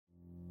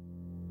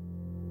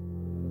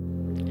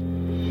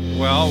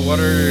Well,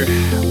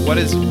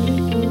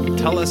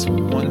 tell us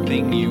one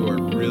thing you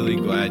are really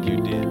glad you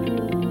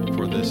did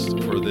for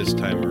this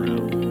time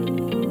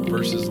around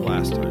versus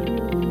last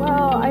time.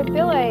 Well, I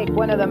feel like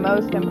one of the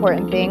most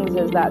important things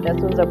is that this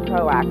was a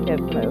proactive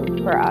move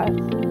for us.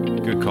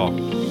 Good call.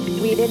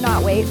 We did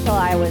not wait till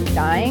I was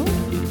dying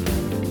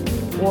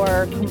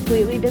or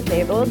completely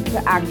disabled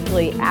to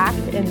actually act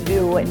and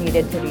do what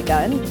needed to be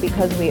done,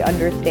 because we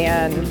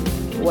understand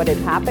what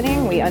is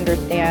happening. We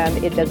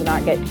understand it does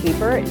not get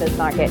cheaper. It does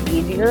not get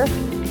easier.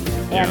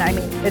 And I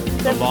mean, it's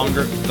just...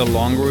 The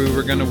longer we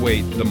were going to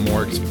wait, the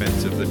more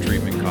expensive the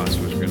treatment cost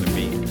was going to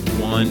be.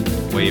 One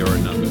way or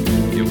another,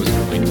 it was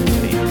going to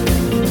take.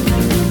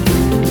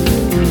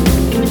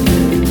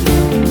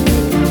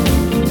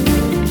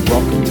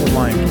 Welcome to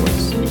Lyme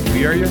Voice.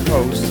 We are your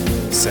hosts,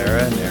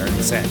 Sarah and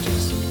Aaron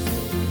Sanchez.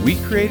 We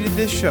created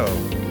this show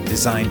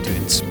designed to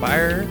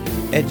inspire,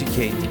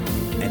 educate,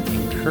 and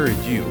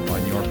encourage you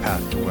on your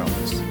path to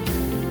wellness.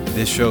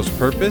 This show's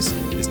purpose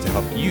is to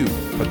help you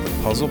put the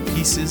puzzle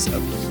pieces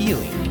of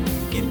healing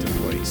into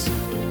place.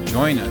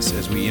 Join us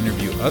as we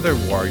interview other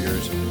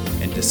warriors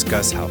and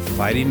discuss how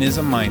fighting is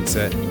a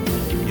mindset,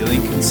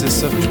 healing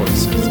consists of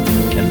choices,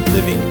 and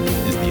living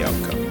is the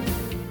outcome.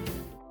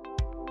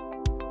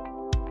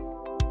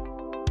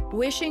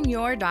 Wishing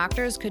your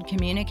doctors could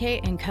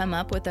communicate and come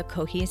up with a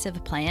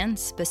cohesive plan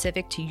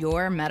specific to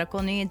your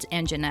medical needs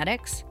and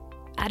genetics?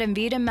 At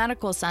Envita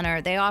Medical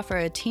Center, they offer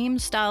a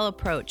team-style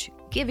approach,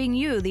 giving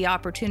you the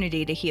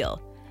opportunity to heal.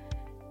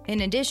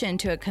 In addition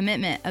to a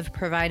commitment of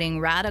providing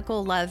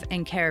radical love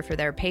and care for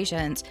their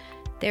patients,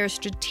 they are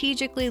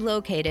strategically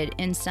located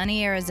in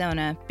sunny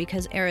Arizona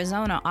because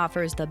Arizona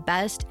offers the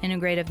best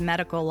integrative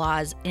medical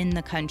laws in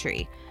the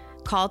country.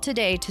 Call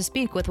today to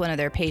speak with one of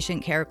their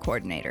patient care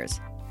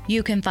coordinators.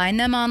 You can find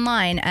them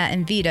online at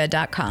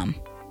Envita.com.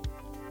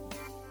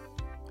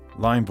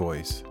 Lyme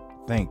Voice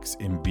thanks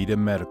Envita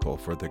Medical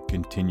for their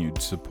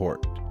continued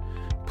support.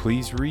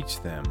 Please reach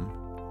them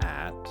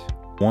at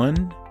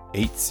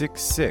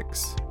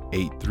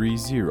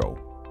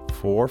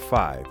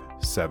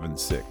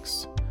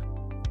 1-866-830-4576.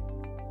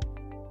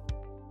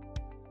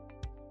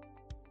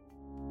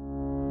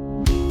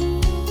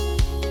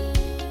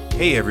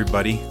 Hey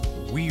everybody,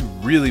 we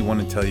really want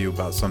to tell you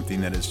about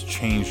something that has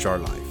changed our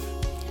life.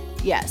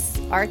 Yes,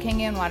 our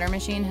Kangen water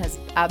machine has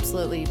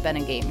absolutely been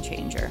a game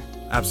changer.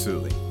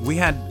 Absolutely. We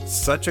had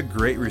such a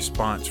great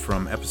response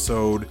from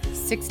episode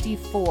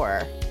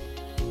 64.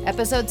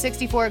 Episode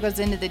 64 goes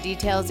into the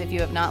details if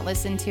you have not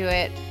listened to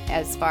it,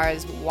 as far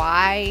as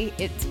why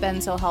it's been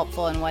so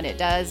helpful and what it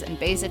does. And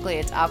basically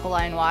it's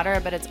alkaline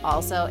water, but it's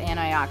also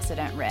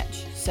antioxidant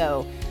rich.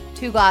 So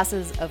 2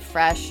 glasses of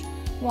fresh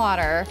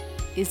water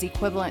is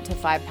equivalent to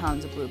 5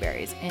 pounds of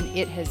blueberries, and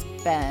it has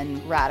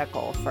been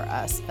radical for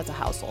us as a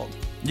household.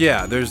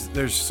 Yeah,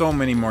 there's so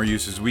many more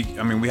uses. We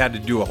had to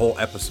do a whole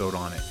episode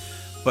on it.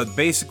 But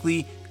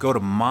basically, go to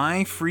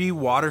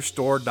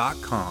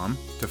myfreewaterstore.com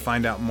to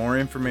find out more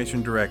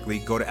information directly.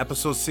 Go to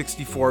episode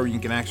 64 where you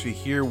can actually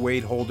hear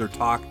Wade Holder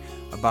talk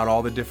about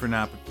all the different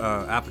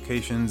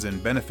applications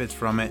and benefits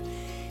from it.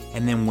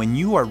 And then when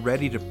you are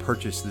ready to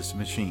purchase this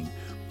machine,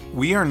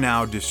 we are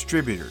now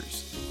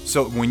distributors.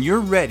 So when you're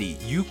ready,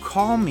 you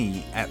call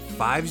me at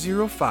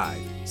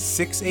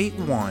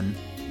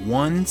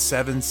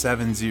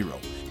 505-681-1770.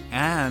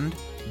 And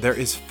there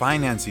is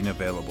financing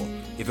available.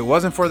 If it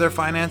wasn't for their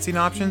financing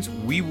options,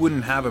 we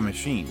wouldn't have a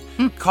machine.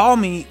 Call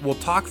me, we'll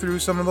talk through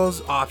some of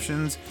those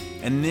options,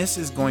 and this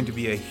is going to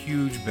be a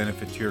huge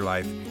benefit to your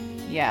life.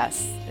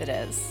 Yes, it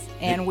is.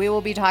 And we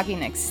will be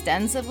talking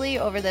extensively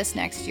over this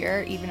next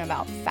year, even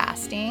about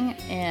fasting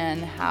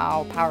and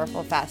how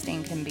powerful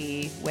fasting can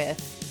be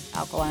with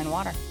alkaline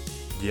water.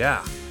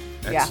 Yeah,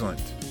 excellent.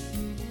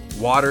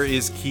 Yeah. Water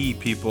is key,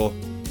 people.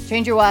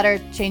 Change your water,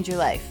 change your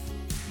life.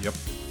 Yep.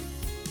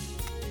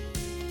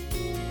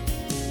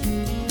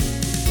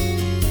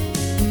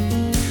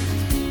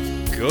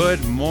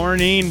 Good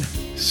morning,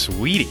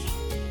 sweetie.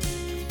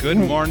 Good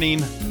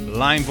morning,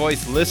 Lyme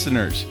Voice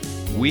listeners.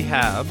 We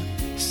have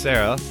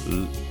Sarah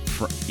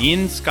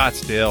in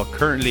Scottsdale,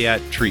 currently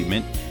at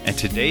treatment, and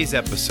today's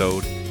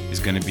episode is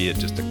going to be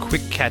just a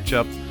quick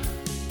catch-up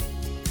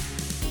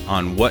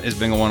on what has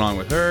been going on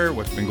with her,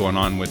 what's been going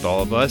on with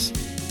all of us,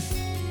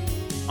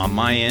 on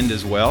my end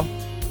as well,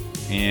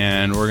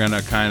 and we're going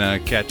to kind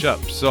of catch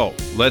up. So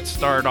let's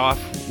start off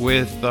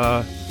with...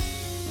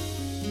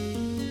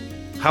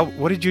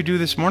 What did you do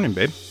this morning,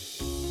 babe?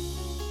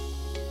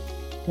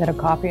 Did a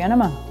coffee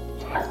enema.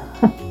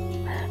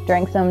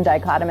 Drank some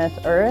dichotomous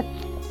earth.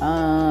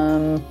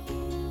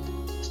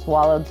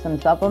 Swallowed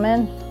some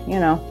supplements. You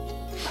know.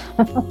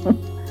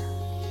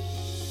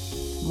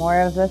 More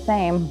of the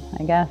same,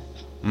 I guess.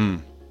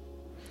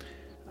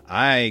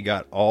 I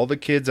got all the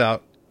kids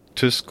out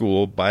to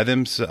school by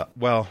themselves.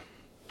 Well,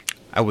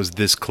 I was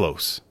this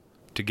close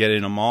to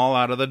getting them all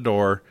out of the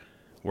door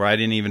where I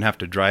didn't even have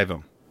to drive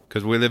them.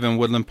 Because we live in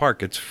Woodland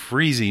Park. It's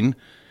freezing.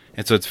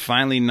 And so it's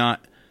finally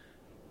not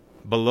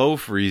below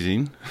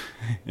freezing.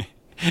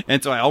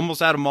 And so I almost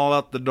had them all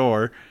out the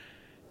door.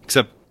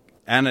 Except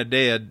Anna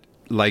Day had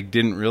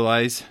didn't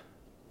realize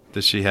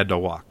that she had to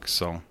walk.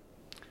 So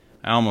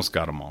I almost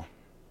got them all.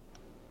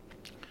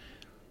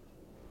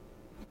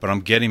 But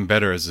I'm getting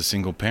better as a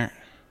single parent.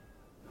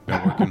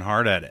 Been working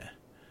hard at it.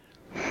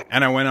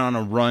 And I went on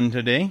a run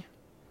today.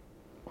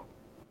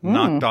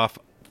 Knocked off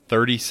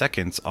 30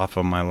 seconds off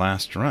of my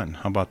last run.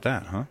 How about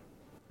that, huh?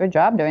 Good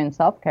job doing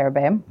self-care,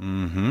 babe.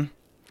 Mm-hmm.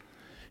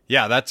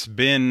 Yeah, that's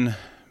been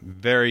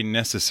very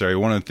necessary.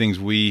 One of the things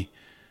we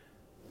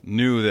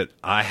knew that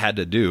I had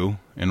to do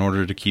in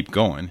order to keep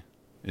going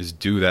is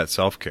do that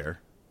self-care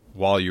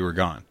while you were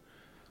gone.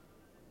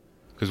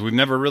 Because we've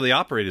never really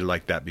operated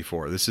like that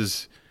before. This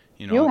is,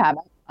 You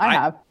haven't. I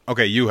have.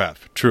 Okay, you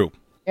have. True.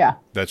 Yeah.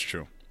 That's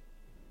true.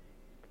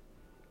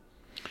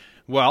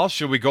 Well,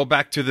 should we go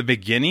back to the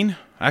beginning?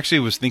 I actually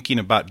was thinking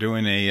about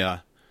doing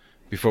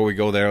before we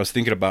go there, I was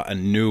thinking about a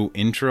new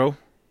intro.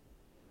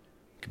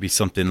 It could be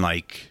something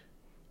like,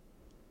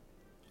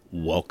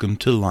 Welcome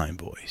to Lyme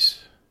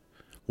Voice,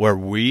 where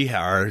we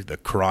are the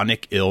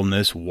chronic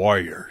illness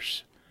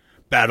warriors,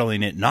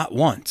 battling it not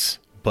once,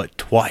 but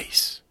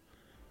twice.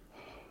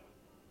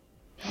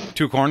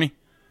 Too corny?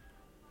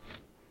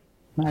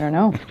 I don't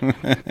know.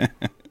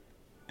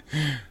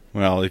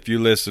 Well, if you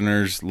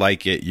listeners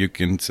like it, you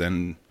can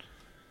send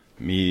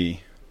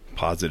me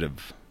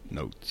positive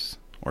notes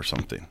or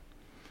something.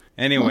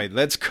 Anyway,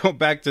 let's go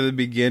back to the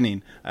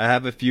beginning. I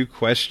have a few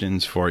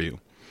questions for you.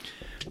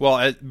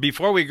 Well,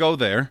 before we go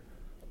there,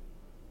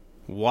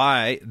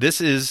 why this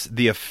is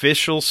the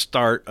official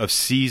start of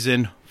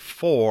season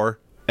 4,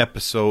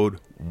 episode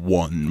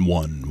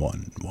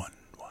 11111.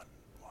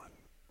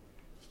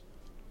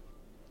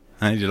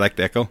 Did you like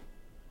the echo?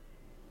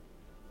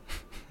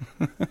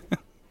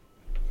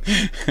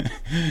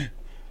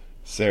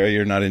 Sarah,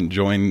 you're not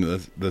enjoying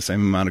the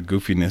same amount of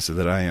goofiness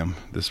that I am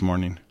this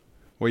morning.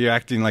 Well, you're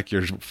acting like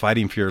you're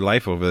fighting for your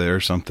life over there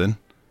or something.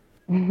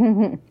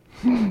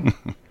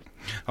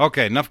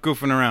 Okay, enough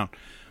goofing around.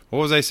 What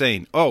was I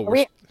saying? Oh, are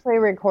we actually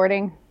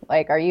recording?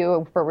 Like, are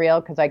you for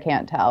real? Because I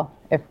can't tell.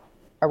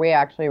 Are we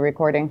actually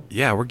recording?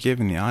 Yeah, we're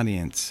giving the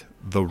audience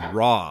the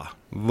raw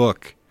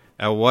look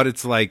at what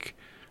it's like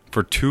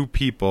for two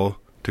people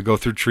to go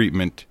through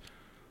treatment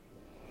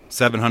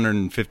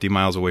 750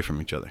 miles away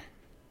from each other.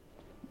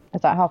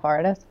 Is that how far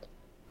it is?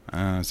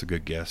 That's a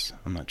good guess.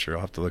 I'm not sure.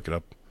 I'll have to look it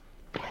up.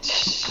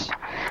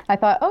 I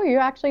thought, you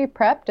actually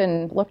prepped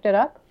and looked it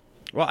up?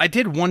 Well, I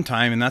did one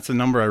time, and that's a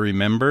number I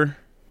remember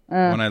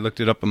when I looked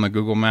it up on the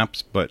Google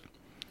Maps, but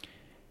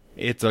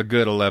it's a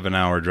good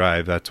 11-hour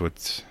drive. That's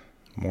what's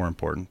more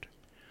important.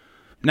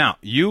 Now,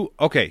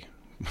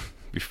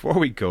 before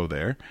we go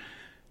there,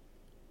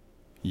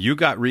 you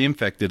got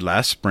reinfected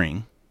last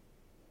spring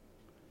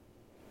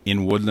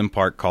in Woodland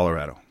Park,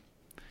 Colorado.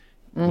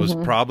 It was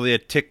probably a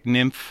tick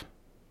nymph.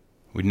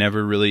 We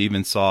never really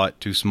even saw it,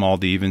 too small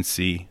to even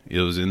see.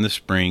 It was in the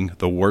spring,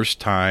 the worst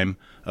time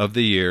of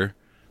the year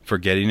for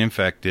getting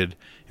infected.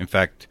 In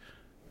fact,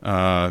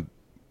 May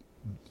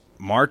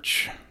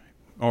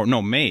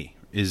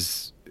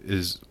is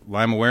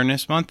Lyme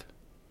Awareness Month.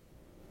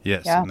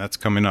 Yes, yeah. And that's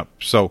coming up.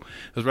 So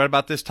it was right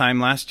about this time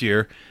last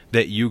year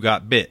that you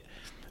got bit.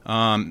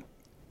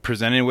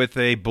 Presented with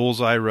a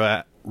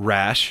bullseye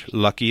rash,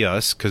 lucky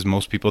us, because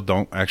most people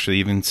don't actually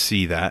even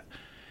see that.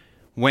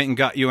 Went and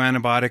got you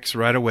antibiotics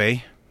right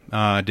away.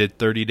 Did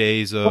 30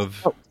 days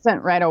of...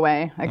 Sent right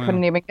away. I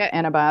couldn't even get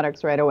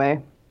antibiotics right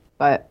away.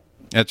 But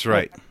that's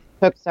right. It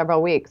took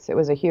several weeks. It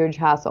was a huge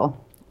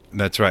hassle.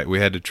 That's right. We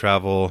had to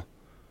travel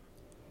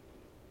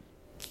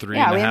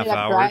 3.5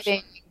 hours.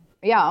 Driving,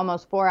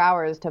 almost 4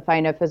 hours to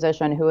find a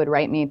physician who would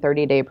write me a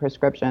 30-day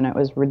prescription. It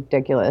was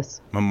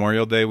ridiculous.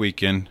 Memorial Day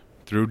weekend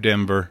through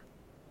Denver.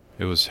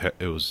 It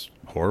was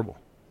horrible.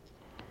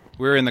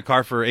 We were in the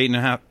car for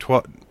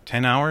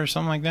 10 hours,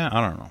 something like that.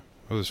 I don't know.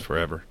 It was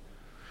forever.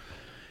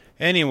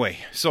 Anyway,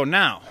 so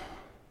now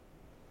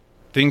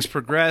things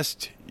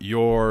progressed.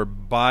 Your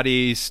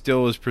body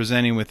still is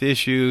presenting with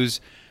issues.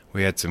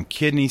 We had some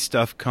kidney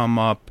stuff come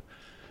up,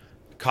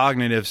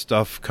 cognitive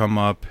stuff come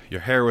up.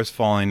 Your hair was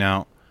falling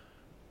out.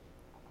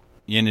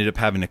 You ended up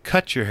having to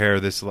cut your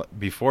hair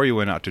before you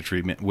went out to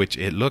treatment, which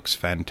it looks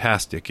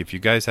fantastic. If you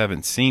guys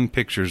haven't seen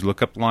pictures,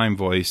 look up Lyme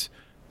Voice.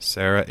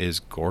 Sarah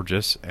is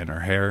gorgeous, and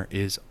her hair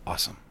is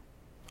awesome.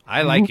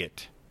 I like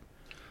it.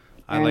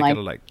 I like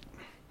it.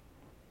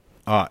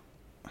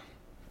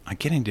 I'm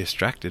getting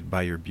distracted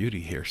by your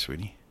beauty here,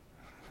 sweetie.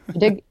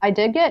 I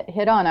did get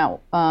hit on at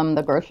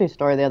the grocery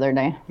store the other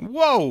day.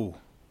 Whoa!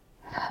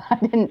 I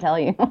didn't tell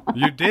you.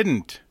 You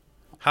didn't?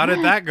 How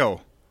did that go?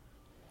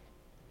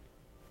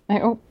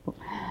 I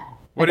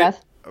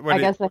guess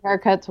the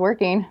haircut's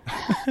working.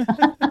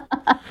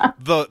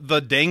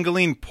 The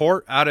dangling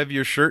port out of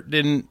your shirt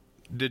didn't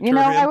deter him?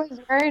 I was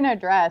wearing a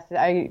dress.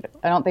 I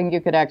don't think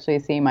you could actually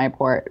see my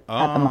port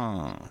at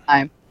the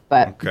time.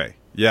 But okay,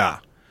 yeah,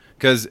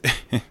 because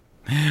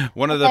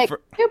one of the could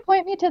you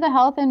point me to the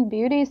health and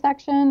beauty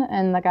section?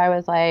 And the guy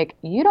was like,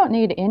 "You don't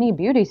need any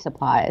beauty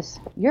supplies.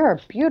 You're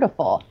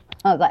beautiful."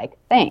 I was like,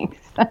 "Thanks."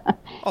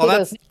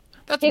 Oh,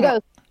 he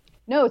goes,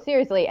 No,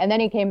 seriously. And then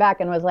he came back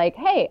and was like,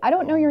 hey, I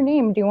don't know your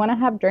name. Do you want to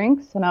have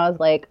drinks? And I was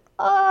like,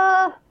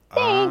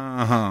 thanks.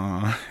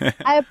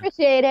 I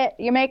appreciate it.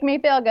 You make me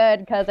feel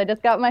good because I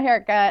just got my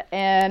hair cut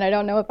and I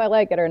don't know if I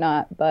like it or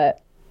not, but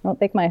I don't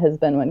think my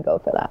husband would go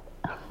for that.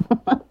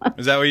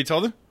 Is that what you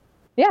told him?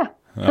 Yeah.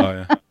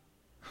 Oh,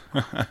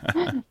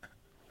 yeah.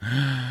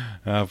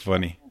 How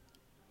funny.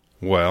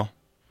 Well,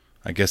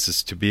 I guess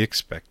it's to be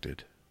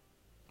expected.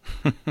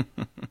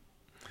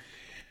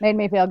 Made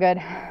me feel good.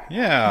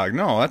 Yeah,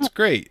 no, that's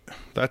great.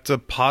 That's a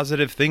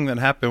positive thing that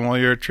happened while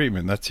you're at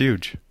treatment. That's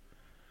huge.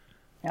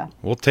 Yeah.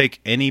 We'll take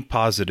any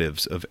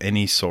positives of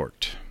any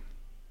sort.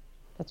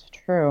 That's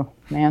true,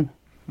 man.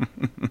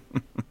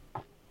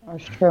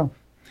 That's true.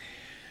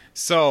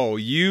 So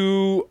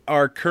you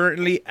are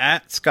currently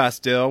at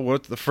Scottsdale.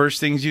 What the first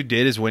things you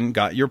did is went and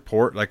got your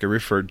port, like I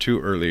referred to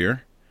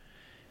earlier.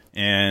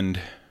 And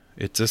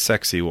it's a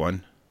sexy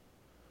one.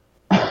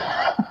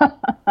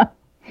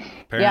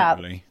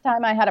 Apparently. Yeah, this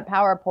time I had a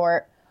power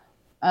port,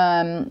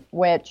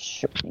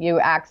 which you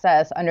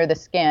access under the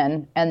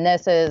skin. And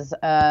this is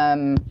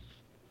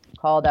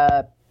called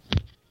a,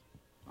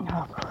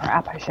 oh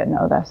crap, I should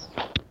know this.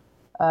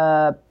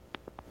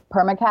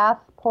 Permacath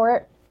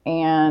port,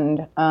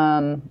 and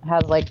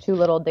has like 2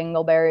 little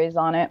dingleberries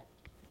on it.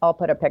 I'll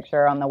put a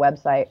picture on the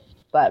website,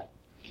 but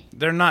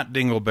they're not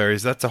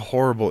dingleberries. That's a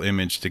horrible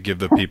image to give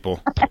the people.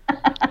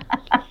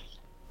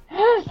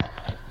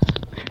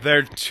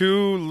 They're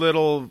 2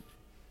 little,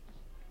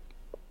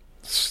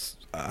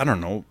 I don't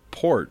know,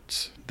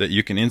 ports that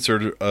you can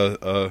insert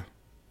a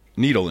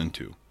needle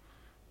into.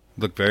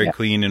 Look very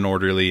clean and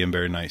orderly and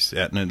very nice.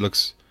 Yeah, and it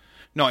looks,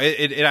 no,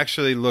 it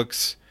actually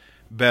looks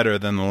better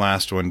than the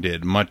last one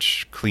did.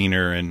 Much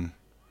cleaner and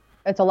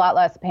it's a lot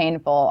less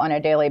painful on a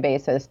daily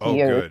basis to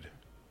use. Good.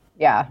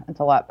 Yeah, it's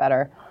a lot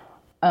better.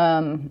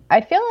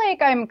 I feel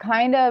like I'm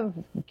kind of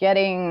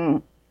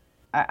getting,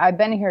 I've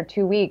been here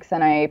 2 weeks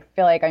and I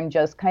feel like I'm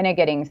just kind of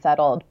getting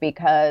settled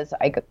because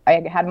I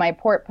had my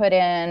port put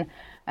in.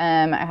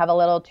 I have a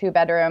little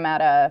 2-bedroom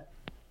at a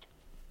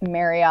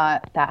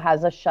Marriott that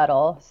has a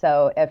shuttle.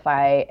 So if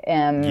I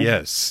am...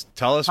 Yes.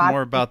 Tell us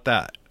more about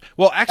that.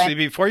 Well, actually,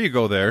 before you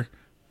go there,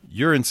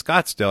 you're in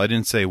Scottsdale. I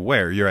didn't say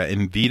where. You're at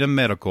Envita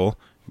Medical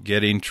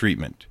getting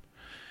treatment.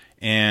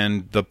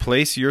 And the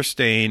place you're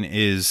staying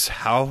is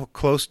how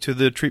close to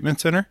the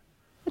treatment center?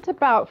 It's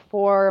about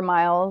 4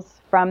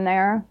 miles from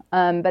there,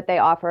 but they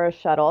offer a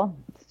shuttle.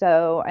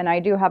 So, and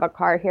I do have a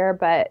car here,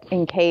 but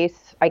in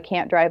case I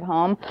can't drive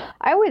home,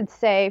 I would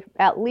say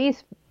at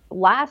least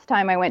last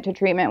time I went to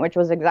treatment, which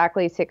was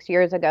exactly 6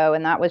 years ago,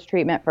 and that was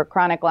treatment for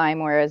chronic Lyme,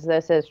 whereas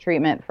this is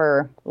treatment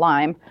for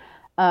Lyme.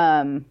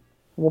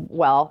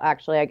 Well,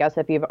 actually, I guess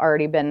if you've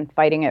already been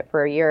fighting it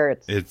for a year,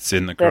 it's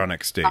in the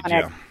chronic stage,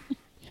 yeah.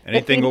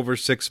 Anything over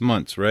 6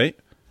 months, right?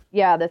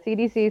 Yeah, the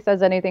CDC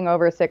says anything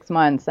over 6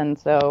 months, and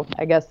so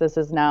I guess this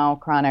is now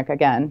chronic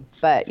again.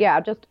 But yeah,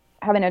 just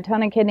having a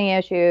ton of kidney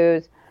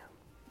issues,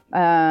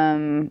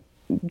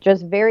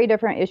 just very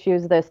different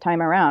issues this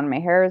time around. My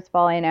hair is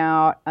falling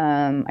out.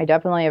 I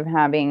definitely am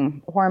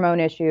having hormone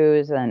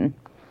issues and...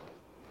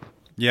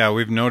 Yeah,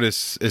 we've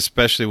noticed,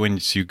 especially when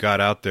you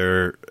got out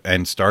there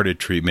and started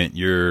treatment,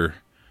 your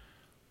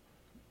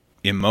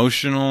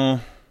emotional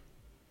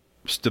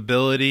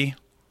stability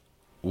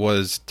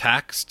was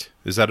taxed.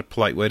 Is that a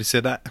polite way to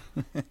say that?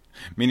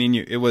 Meaning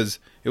it was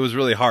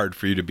really hard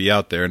for you to be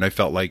out there, and I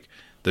felt like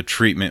the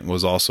treatment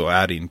was also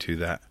adding to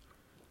that.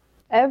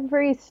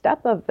 Every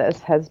step of this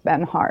has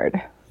been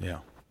hard. Yeah.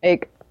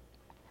 Like,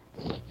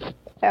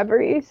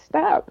 every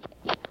step.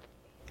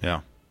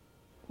 Yeah.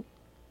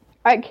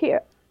 I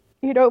can't,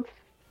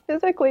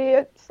 physically,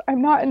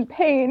 I'm not in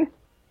pain.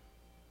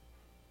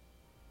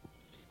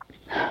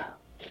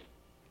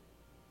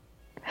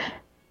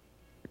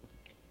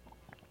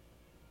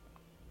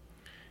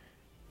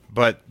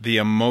 But the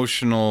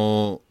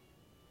emotional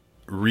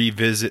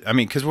revisit, I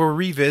mean, because we're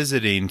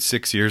revisiting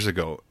 6 years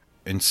ago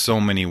in so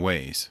many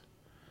ways.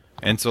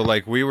 And so,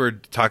 like, we were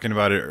talking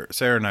about it,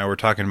 Sarah and I were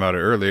talking about it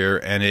earlier,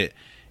 and it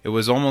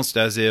was almost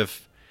as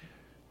if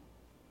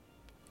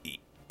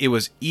it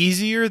was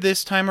easier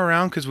this time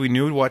around because we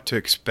knew what to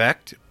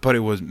expect, but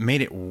it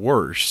made it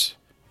worse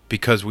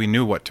because we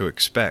knew what to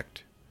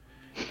expect.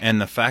 And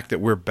the fact that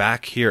we're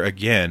back here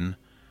again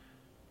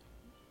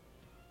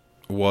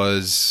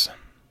was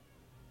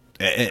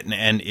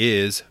and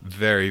is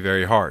very,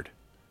 very hard.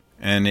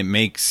 And it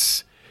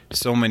makes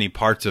so many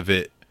parts of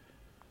it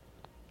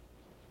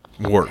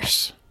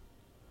worse.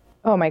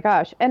 Oh my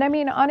gosh. And I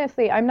mean,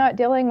 honestly, I'm not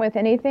dealing with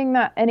anything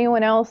that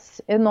anyone else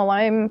in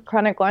the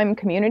chronic Lyme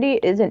community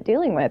isn't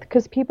dealing with,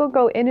 because people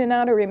go in and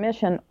out of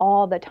remission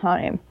all the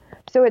time.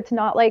 So it's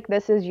not like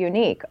this is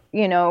unique,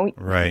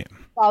 Right.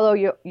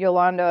 Follow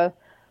Yolanda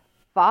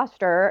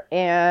Foster,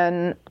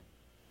 and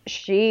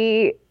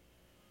she,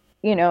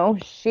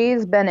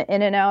 she's been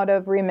in and out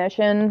of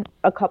remission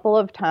a couple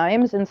of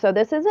times. And so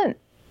this isn't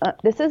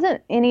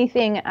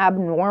anything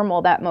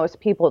abnormal that most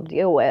people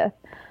deal with.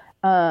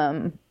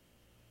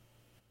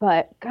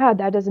 But God,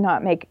 that does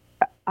not make,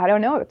 I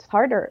don't know, it's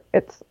harder.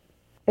 It's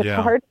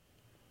hard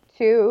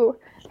to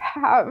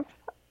have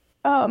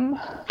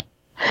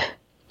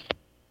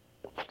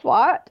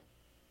fought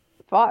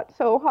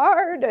so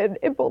hard and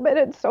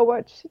implemented so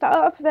much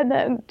stuff, and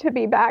then to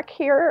be back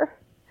here,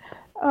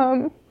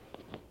 to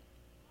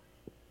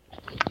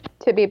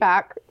be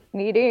back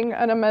needing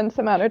an immense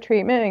amount of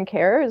treatment and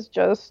care is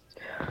just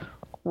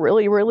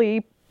really,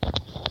 really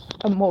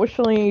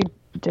emotionally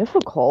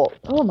difficult.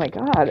 Oh my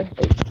God.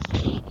 It's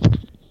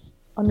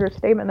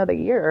understatement of the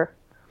year.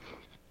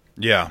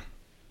 Yeah.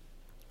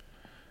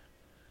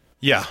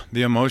 Yeah.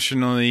 The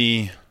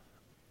emotional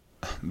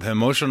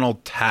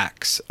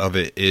tax of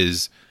it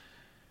is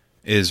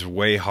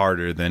way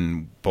harder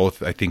than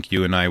both I think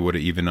you and I would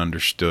have even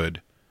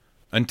understood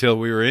until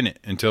we were in it,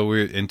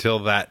 until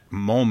that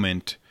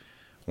moment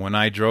when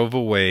I drove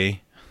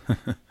away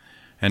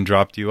and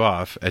dropped you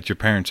off at your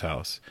parents'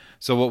 house.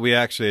 So what we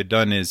actually had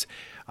done is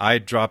I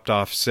dropped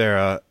off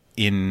Sarah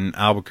in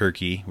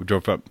Albuquerque. We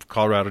drove up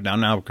Colorado down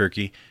to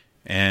Albuquerque,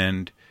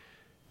 and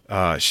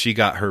she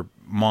got her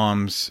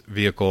mom's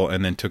vehicle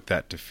and then took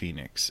that to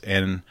Phoenix.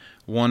 And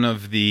one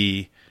of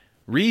the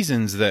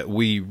reasons that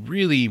we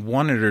really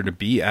wanted her to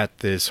be at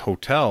this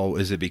hotel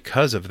is it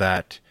because of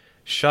that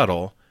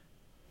shuttle.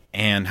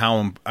 And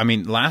how, I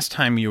mean, last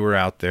time you were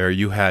out there,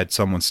 you had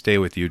someone stay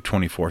with you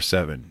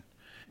 24/7.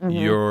 Mm-hmm.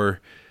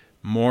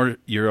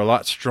 You're a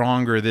lot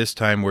stronger this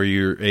time where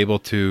you're able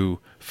to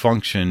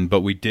function.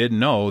 But we did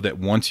know that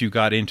once you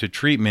got into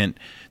treatment,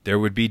 there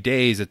would be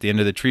days at the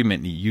end of the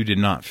treatment you did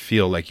not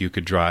feel like you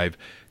could drive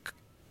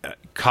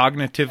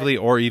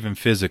cognitively or even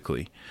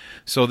physically.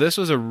 So this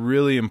was a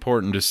really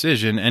important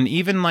decision. And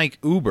even like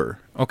Uber.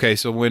 Okay,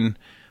 so when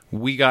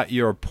we got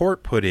your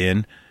port put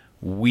in,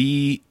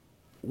 we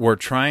were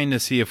trying to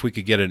see if we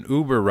could get an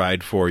Uber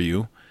ride for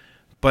you,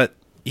 but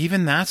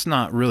even that's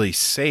not really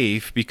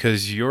safe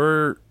because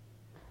you're...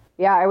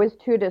 Yeah, I was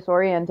too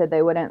disoriented.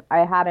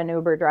 I had an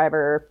Uber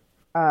driver,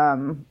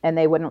 and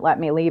they wouldn't let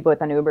me leave with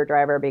an Uber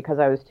driver because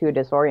I was too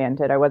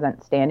disoriented. I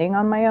wasn't standing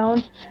on my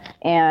own.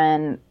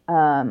 And,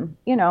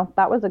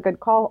 that was a good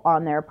call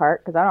on their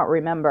part because I don't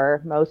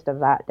remember most of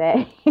that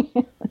day.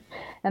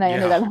 And I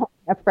ended up having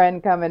a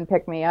friend come and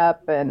pick me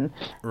up. And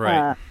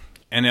right.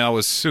 And it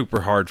was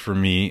super hard for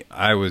me.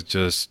 I was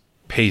just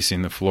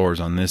pacing the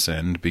floors on this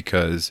end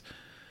because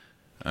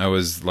I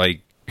was like,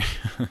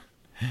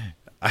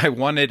 I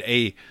wanted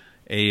a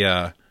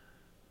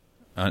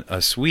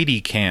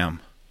sweetie cam.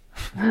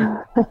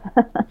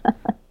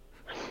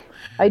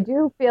 I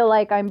do feel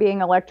like I'm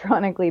being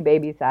electronically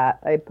babysat.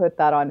 I put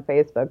that on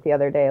Facebook the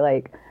other day,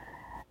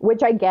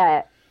 which I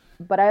get,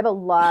 but I have a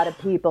lot of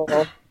people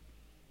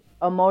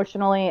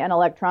emotionally and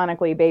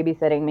electronically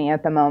babysitting me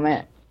at the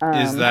moment.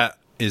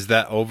 Is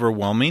that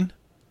overwhelming?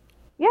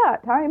 Yeah,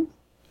 at times.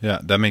 Yeah,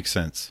 that makes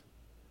sense.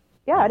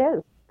 Yeah, it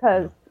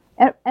is.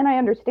 And I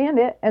understand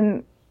it.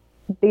 And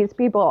these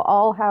people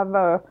all have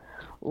a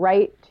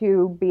right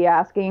to be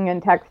asking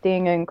and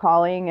texting and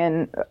calling.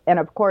 And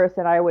of course,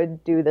 and I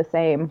would do the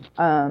same.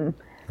 Right.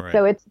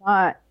 So it's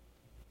not,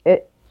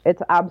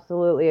 it's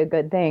absolutely a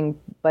good thing,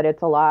 but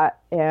it's a lot.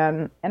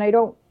 And I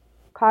don't,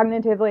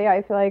 cognitively,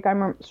 I feel like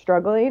I'm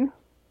struggling.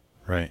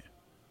 Right.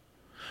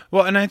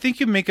 Well, and I think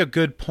you make a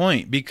good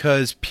point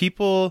because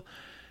people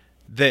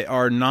that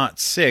are not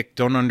sick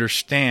don't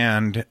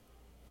understand.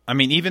 I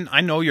mean, even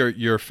I know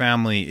your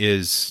family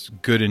is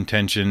good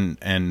intention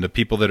and the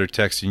people that are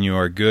texting you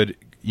are good,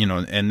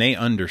 and they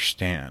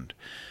understand.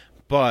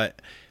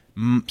 But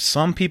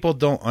some people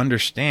don't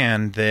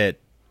understand that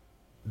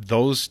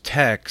those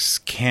texts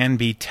can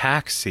be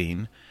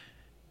taxing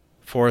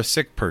for a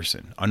sick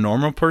person. A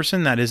normal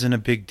person, that isn't a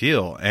big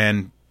deal.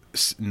 And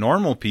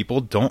normal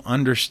people don't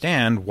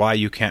understand why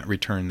you can't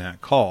return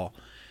that call,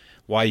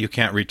 why you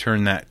can't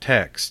return that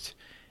text.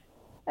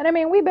 And I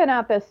mean, we've been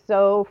at this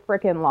so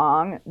freaking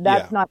long.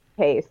 That's not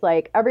the case.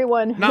 Like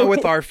everyone... Not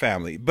with our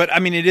family. But I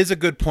mean, it is a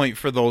good point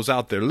for those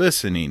out there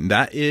listening.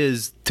 That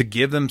is to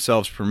give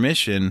themselves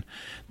permission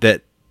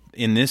that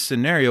in this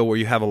scenario where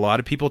you have a lot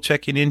of people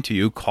checking into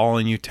you,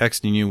 calling you,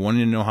 texting you,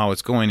 wanting to know how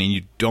it's going, and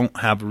you don't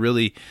have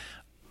really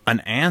an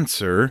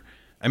answer.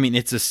 I mean,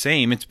 it's the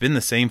same. It's been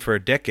the same for a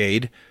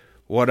decade.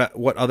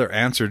 What other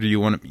answer do you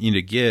want me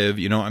to give?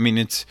 I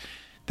mean,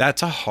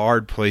 that's a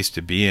hard place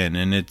to be in,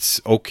 and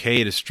it's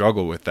okay to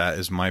struggle with that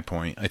is my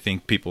point. I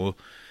think people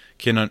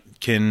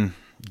can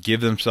give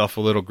themselves a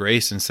little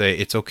grace and say,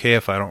 it's okay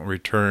if I don't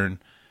return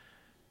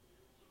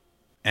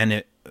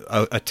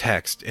a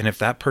text. And if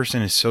that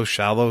person is so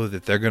shallow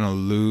that they're going to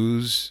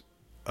lose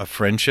a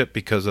friendship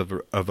because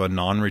of a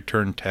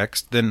non-return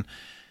text, then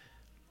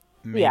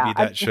maybe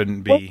that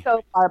shouldn't be. We're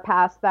so far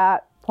past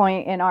that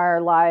point in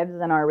our lives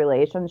and our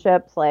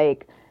relationships.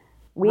 Like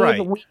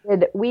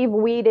we've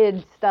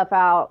weeded stuff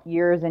out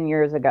years and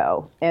years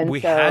ago, and we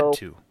had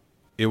to.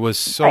 It was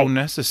so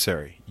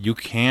necessary. You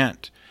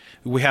can't.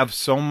 We have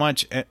so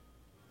much.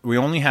 We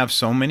only have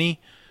so many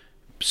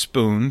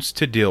spoons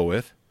to deal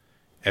with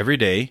every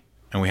day,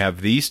 and we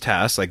have these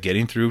tasks like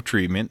getting through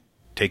treatment,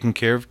 taking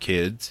care of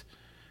kids.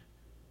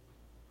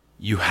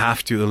 You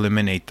have to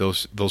eliminate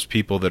those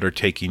people that are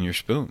taking your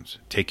spoons,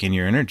 taking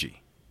your energy.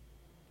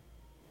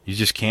 You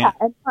just can't.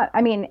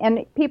 I mean,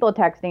 and people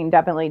texting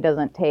definitely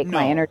doesn't take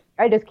my No. energy.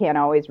 I just can't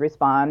always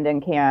respond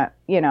and can't,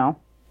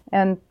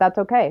 and that's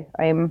okay.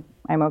 I'm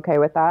okay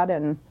with that.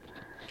 And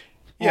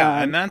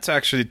Yeah, and that's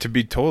actually, to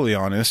be totally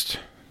honest,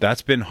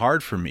 that's been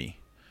hard for me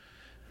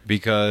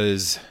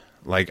because,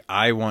 like,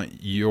 I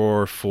want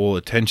your full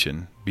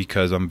attention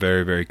because I'm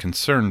very, very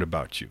concerned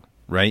about you,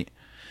 right?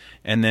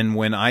 And then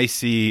when I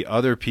see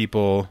other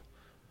people,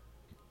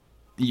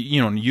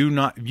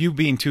 you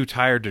being too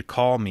tired to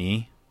call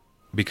me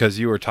because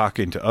you were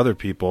talking to other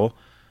people,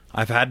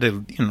 I've had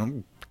to,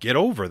 get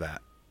over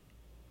that.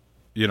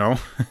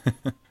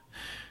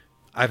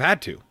 I've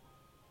had to.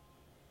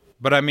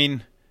 But I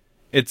mean,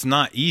 it's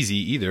not easy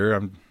either.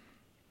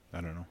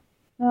 I don't know.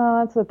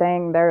 no, that's the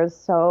thing.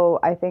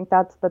 I think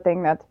that's the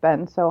thing that's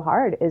been so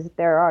hard is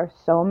there are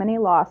so many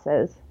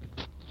losses.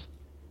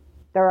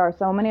 There are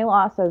so many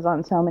losses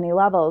on so many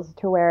levels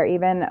to where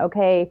even,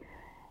 okay,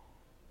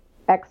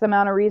 X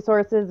amount of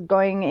resources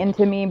going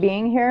into me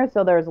being here,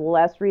 so there's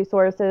less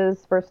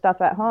resources for stuff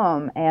at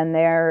home, and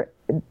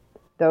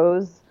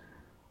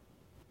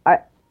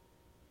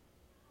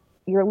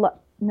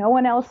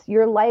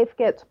your life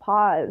gets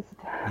paused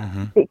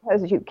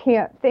because you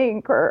can't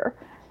think or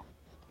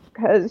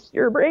because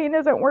your brain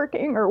isn't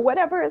working or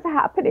whatever is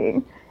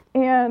happening,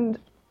 and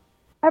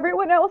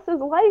everyone else's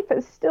life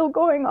is still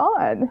going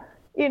on,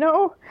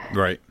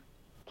 Right.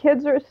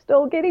 Kids are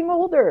still getting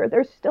older.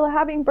 They're still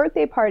having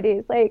birthday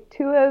parties. Like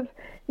two of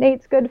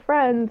Nate's good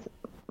friends,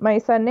 my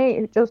son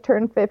Nate just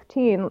turned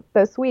 15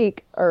 this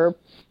week,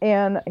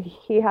 and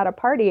he had a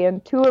party,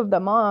 and two of the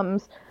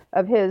moms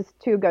of his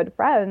two good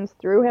friends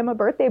threw him a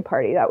birthday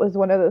party. That was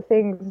one of the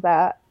things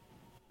that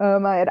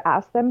I had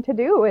asked them to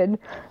do, and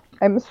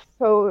I'm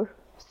so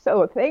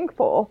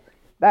thankful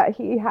that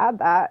he had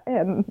that,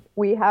 and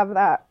we have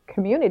that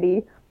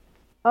community.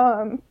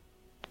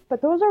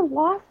 But those are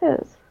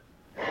losses.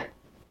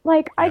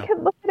 Like, I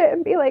could look at it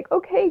and be like,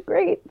 okay,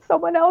 great,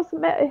 someone else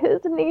met his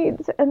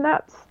needs, and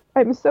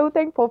I'm so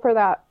thankful for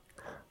that.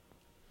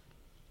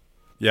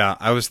 Yeah,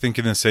 I was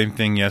thinking the same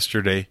thing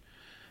yesterday,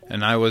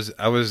 and I was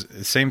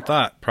same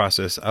thought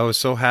process. I was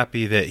so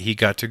happy that he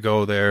got to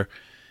go there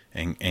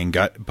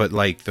but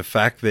like the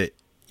fact that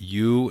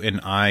you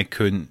and I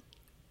couldn't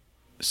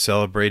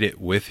celebrate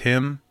it with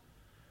him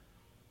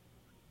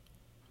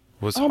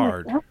was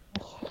hard.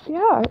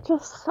 Yeah, it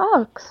just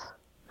sucks.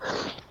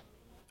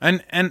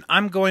 And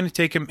I'm going to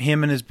take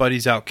him and his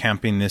buddies out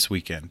camping this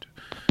weekend.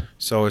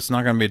 So it's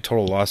not going to be a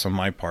total loss on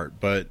my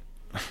part, but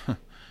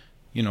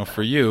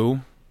for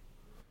you.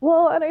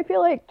 Well, and I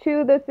feel like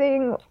too, the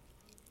thing,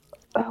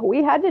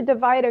 we had to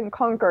divide and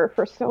conquer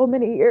for so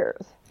many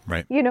years.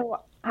 Right.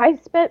 I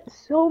spent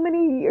so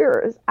many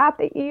years at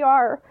the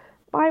ER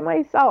by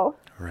myself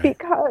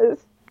because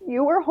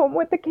you were home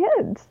with the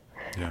kids.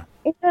 Yeah.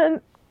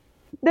 And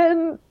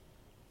then,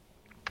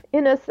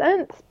 in a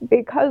sense,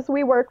 because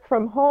we work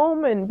from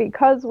home and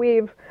because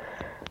we've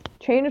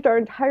changed our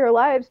entire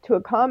lives to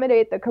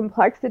accommodate the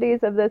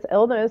complexities of this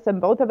illness and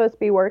both of us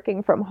be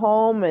working from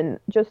home and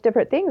just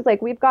different things,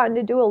 like we've gotten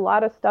to do a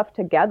lot of stuff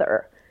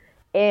together.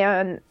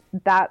 And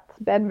that's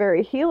been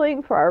very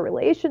healing for our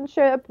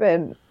relationship.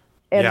 And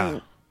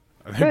yeah.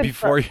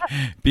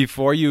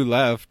 Before you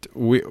left,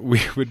 we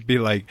would be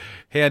like,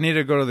 hey, I need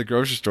to go to the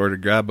grocery store to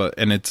grab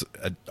and it's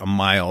a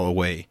mile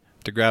away,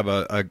 to grab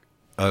a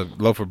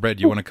loaf of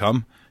bread. You want to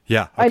come?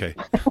 Yeah. Okay.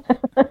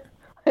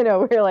 I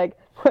know. We're like,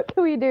 what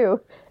can we do?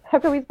 How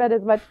can we spend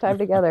as much time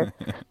together?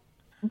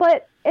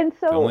 The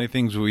only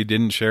things we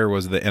didn't share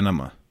was the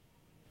enema.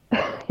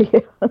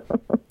 Yeah.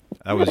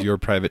 That was your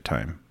private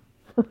time.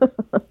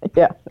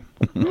 Yeah.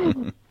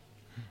 What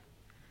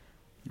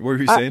were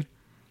you saying?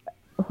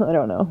 I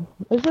don't know.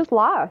 It's just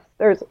lost.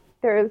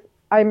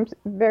 I'm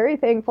very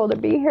thankful to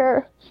be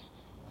here,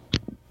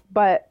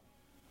 but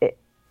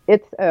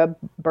it's a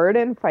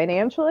burden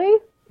financially.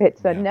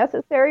 It's a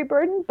necessary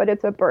burden, but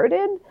it's a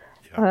burden.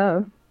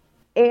 Yeah.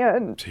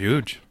 And it's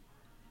huge.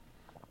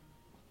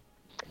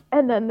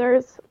 And then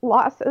there's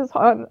losses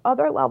on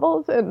other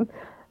levels. And,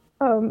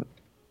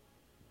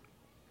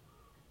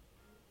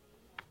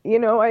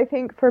 I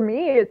think for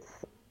me, it's,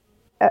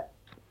 I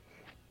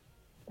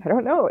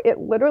don't know, it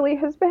literally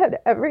has been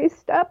every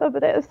step of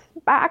this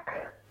back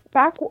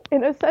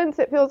in a sense.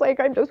 It feels like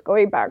I'm just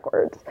going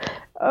backwards.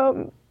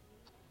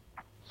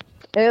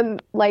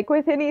 And like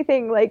with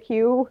anything, like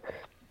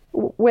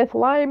with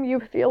Lyme, you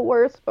feel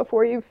worse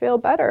before you feel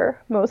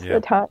better most of the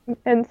time.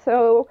 And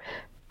so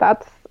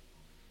that's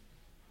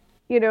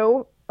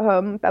what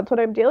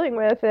I'm dealing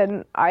with.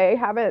 And I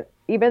haven't,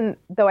 even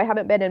though I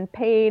haven't been in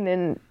pain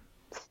and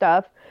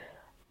stuff,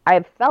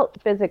 I've felt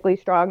physically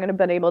strong and have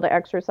been able to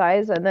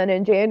exercise. And then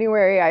in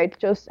January, I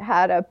just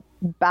had a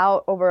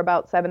bout over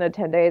about 7 to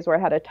 10 days where I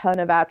had a ton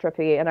of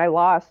atrophy, and I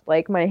lost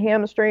like my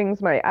hamstrings,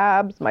 my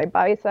abs, my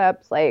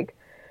biceps, like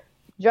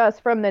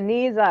just from the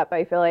knees up.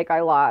 I feel like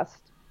I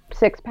lost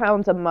 6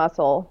 pounds of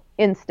muscle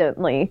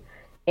instantly.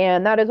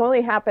 And that has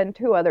only happened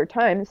 2 other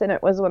times. And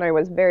it was when I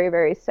was very,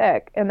 very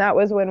sick. And that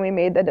was when we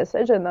made the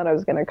decision that I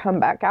was going to come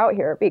back out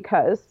here,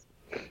 because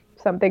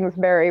something's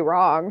very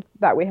wrong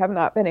that we have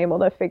not been able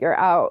to figure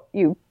out.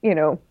 You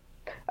know,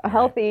 a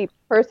healthy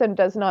person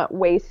does not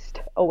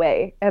waste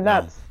away. And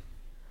that's,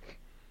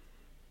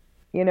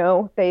 you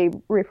know, they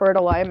refer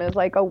to Lyme as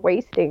like a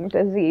wasting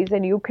disease,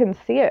 and you can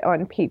see it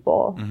on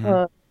people.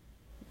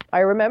 I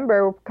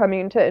remember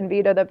coming to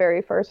Envita the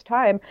very first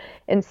time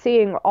and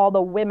seeing all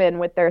the women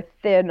with their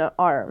thin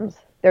arms,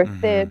 their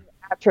thin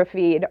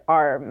atrophied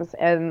arms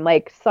and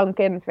like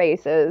sunken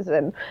faces.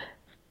 And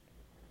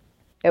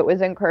it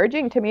was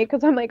encouraging to me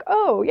because I'm like,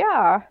 oh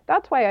yeah,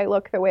 that's why I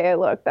look the way I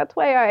look. That's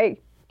why I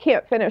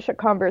can't finish a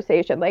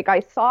conversation. Like,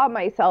 I saw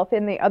myself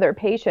in the other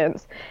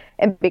patients.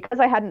 And because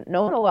I hadn't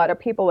known a lot of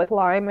people with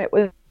Lyme, it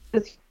was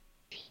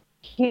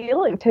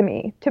healing to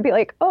me to be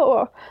like,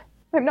 oh,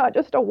 I'm not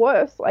just a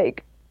wuss.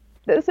 Like,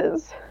 this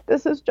is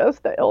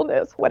just the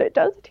illness, what it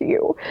does to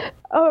you.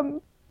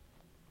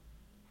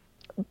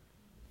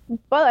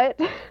 But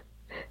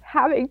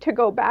having to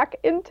go back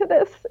into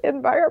this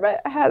environment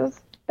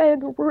has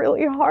been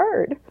really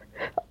hard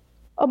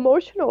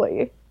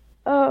emotionally.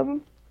 Yeah.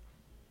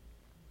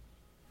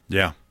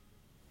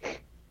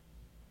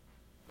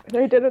 And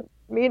I didn't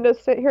mean to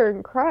sit here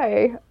and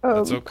cry.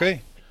 That's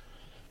okay.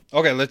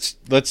 Okay,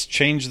 let's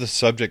change the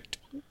subject.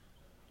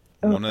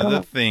 One of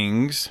the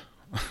things.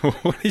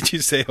 What did you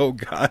say? Oh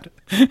God.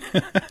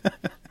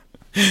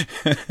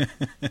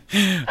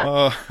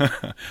 Oh,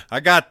 I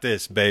got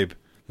this, babe.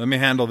 Let me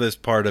handle this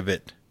part of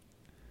it.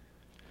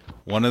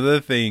 One of the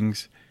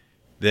things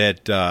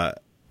that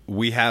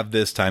we have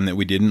this time that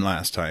we didn't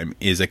last time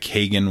is a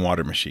Kagan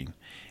water machine.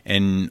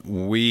 And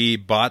we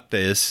bought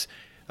this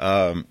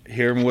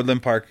here in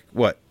Woodland Park,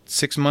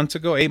 8 months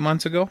ago?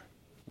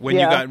 When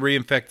you got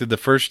reinfected the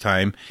first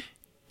time,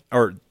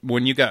 or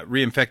when you got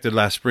reinfected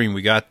last spring,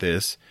 we got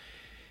this.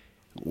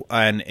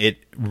 And it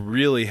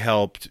really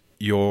helped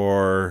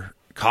your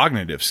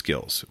cognitive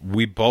skills.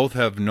 We both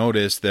have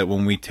noticed that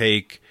when we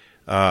take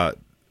the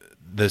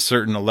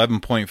certain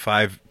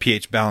 11.5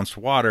 pH balanced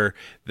water,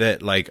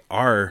 that like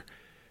our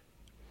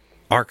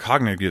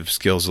cognitive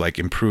skills like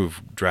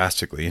improve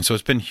drastically. And so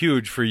it's been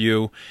huge for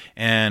you.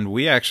 And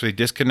we actually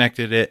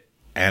disconnected it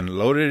and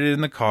loaded it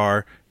in the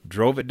car,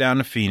 drove it down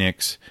to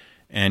Phoenix,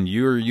 and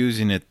you're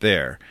using it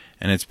there.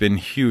 And it's been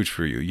huge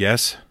for you.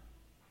 Yes?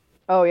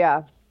 Oh,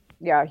 yeah.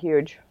 Yeah,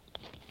 huge.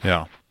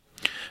 Yeah.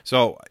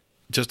 So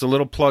just a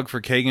little plug for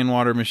Kagan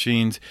water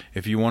machines.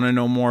 If you want to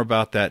know more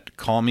about that,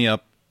 call me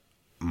up.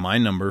 My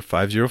number,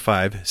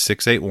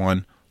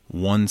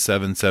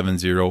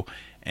 505-681-1770.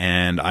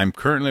 And I'm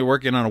currently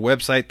working on a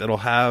website that'll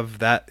have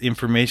that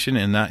information,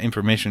 and that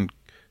information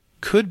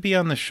could be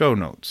on the show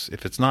notes.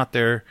 If it's not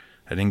there,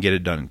 I didn't get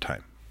it done in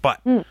time.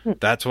 But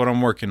that's what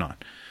I'm working on.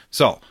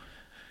 So.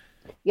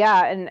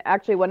 Yeah, and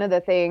actually one of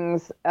the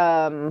things,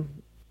 I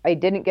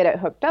didn't get it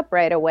hooked up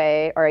right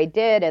away, or I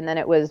did, and then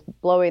it was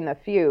blowing the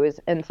fuse,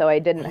 and so I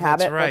didn't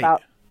have it for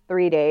about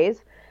 3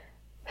 days.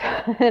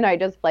 And I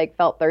just like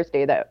felt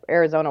thirsty. That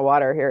Arizona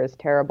water here is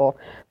terrible.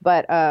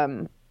 But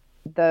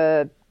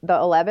the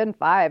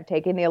 11.5,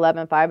 taking the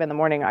 11.5 in the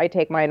morning, I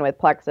take mine with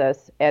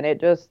Plexus, and it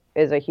just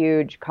is a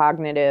huge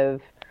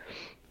cognitive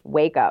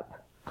wake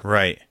up.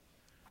 Right.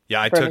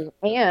 Yeah,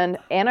 and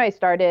I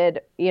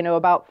started,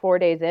 about 4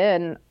 days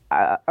in,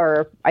 I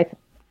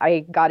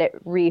got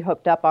it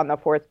re-hooked up on the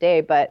 4th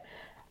day, but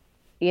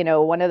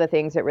one of the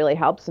things it really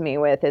helps me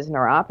with is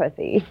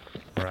neuropathy.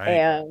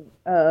 Right.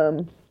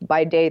 And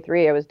by day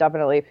 3, I was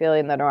definitely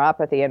feeling the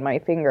neuropathy in my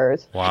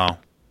fingers. Wow.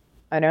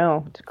 I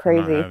know, it's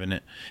crazy. I'm not having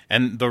it.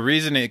 And the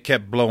reason it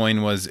kept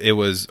blowing was it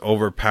was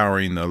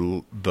overpowering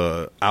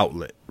the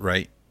outlet,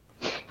 right?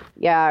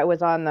 Yeah, it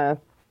was on it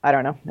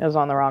was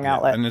on the wrong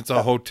outlet. And it's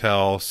a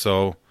hotel,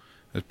 so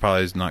it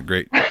probably is not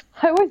great.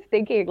 I was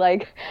thinking,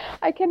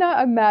 I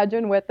cannot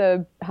imagine what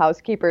the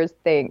housekeepers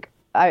think.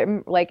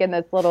 I'm in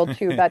this little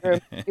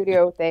 2-bedroom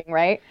studio thing,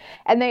 right?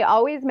 And they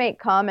always make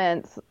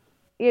comments,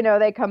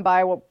 they come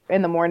by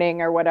in the morning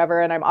or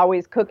whatever, and I'm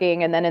always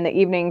cooking, and then in the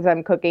evenings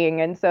I'm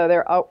cooking. And so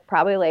they're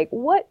probably like,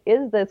 what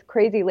is this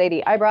crazy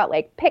lady? I brought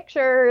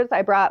pictures.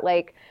 I brought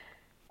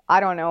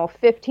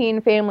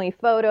 15 family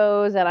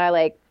photos, and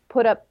I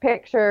put up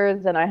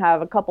pictures, and I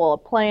have a couple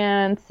of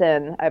plants,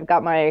 and I've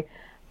got my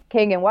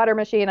Kangen water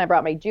machine. I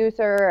brought my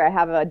juicer. I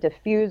have a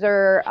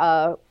diffuser,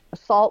 a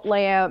salt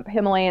lamp,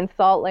 Himalayan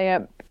salt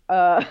lamp,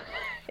 and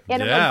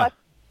then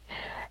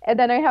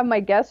I have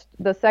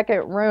the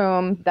second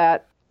room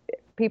that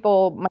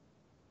people, my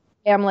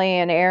family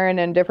and Aaron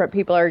and different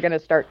people are going to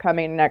start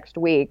coming next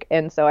week.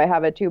 And so I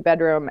have a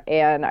 2-bedroom,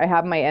 and I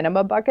have my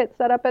enema bucket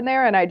set up in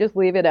there, and I just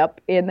leave it up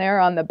in there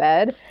on the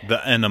bed.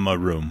 The enema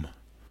room.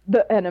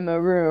 The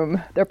enema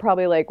room. They're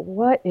probably like,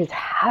 what is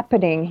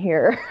happening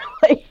here?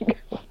 I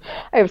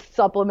have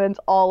supplements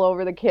all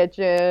over the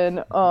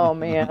kitchen. Oh,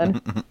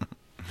 man.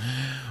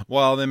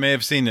 Well, they may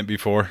have seen it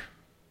before.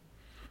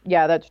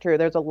 Yeah, that's true.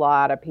 There's a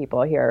lot of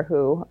people here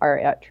who are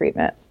at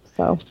treatment.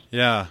 So.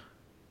 Yeah.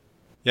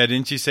 Yeah,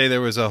 didn't you say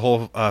there was a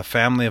whole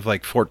family of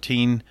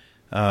 14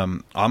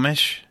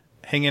 Amish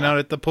hanging out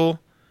at the pool?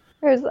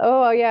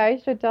 I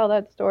should tell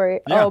that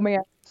story. Yeah. Oh,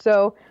 man.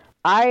 So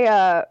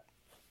I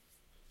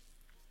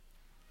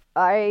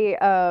I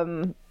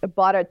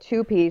bought a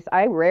two-piece.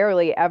 I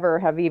rarely ever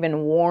have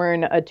even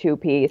worn a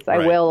two-piece. I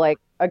Right. will like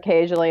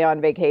occasionally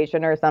on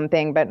vacation or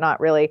something, but not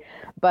really.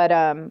 But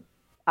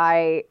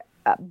I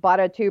bought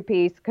a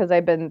two-piece because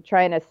I've been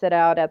trying to sit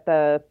out at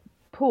the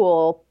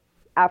pool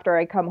after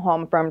I come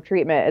home from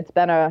treatment.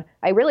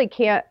 I really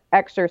can't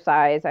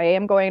exercise. I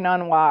am going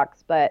on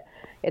walks, but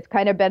it's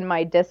kind of been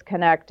my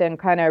disconnect and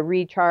kind of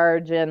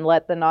recharge and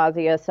let the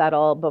nausea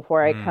settle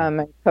before I come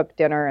and cook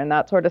dinner and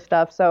that sort of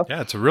stuff. So Yeah,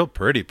 it's a real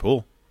pretty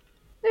pool.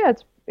 yeah,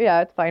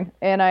 it's fine.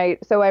 And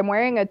I'm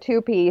wearing a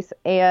two-piece,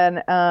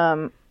 and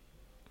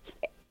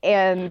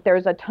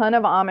there's a ton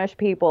of Amish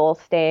people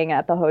staying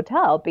at the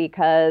hotel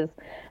because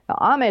the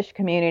Amish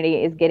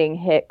community is getting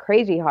hit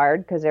crazy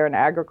hard because they're an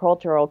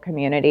agricultural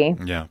community.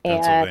 Yeah,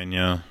 And-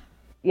 Pennsylvania.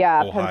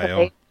 Yeah, Ohio.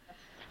 Pennsylvania.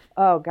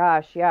 Oh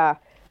gosh, yeah.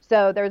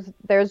 So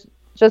there's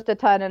just a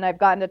ton, and I've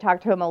gotten to talk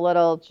to them a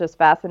little. It's just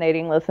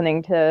fascinating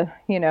listening to,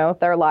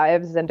 their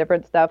lives and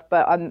different stuff.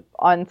 But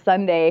on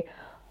Sunday,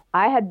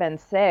 I had been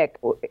sick.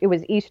 It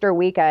was Easter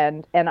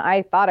weekend, and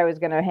I thought I was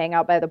going to hang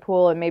out by the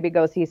pool and maybe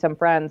go see some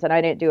friends, and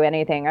I didn't do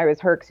anything. I was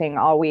herxing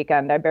all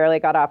weekend. I barely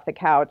got off the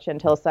couch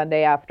until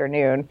Sunday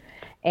afternoon.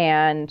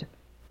 And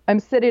I'm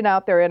sitting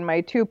out there in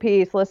my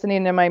two-piece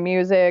listening to my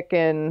music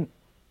and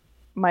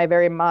my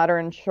very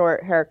modern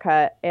short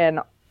haircut, and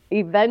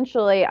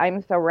eventually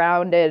I'm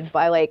surrounded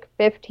by like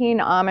 15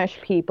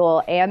 Amish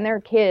people and their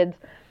kids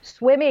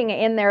swimming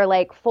in their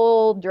like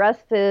full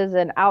dresses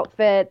and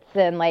outfits,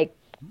 and like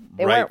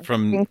they Right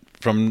weren't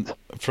from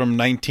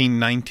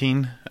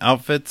 1919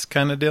 outfits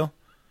kind of deal.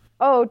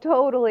 Oh,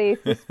 totally.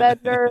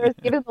 Suspenders.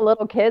 Even the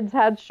little kids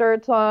had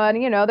shirts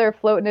on. They're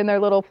floating in their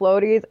little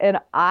floaties, and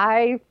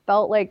I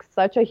felt like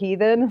such a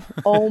heathen.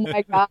 Oh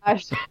my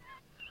gosh.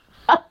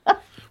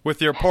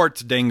 With your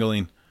ports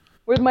dangling.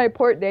 With my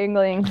port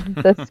dangling,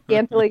 the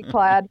scantily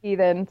clad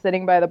heathen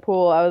sitting by the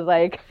pool. I was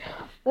like,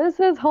 this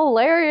is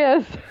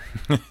hilarious.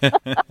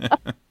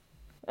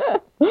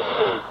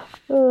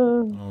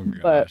 Oh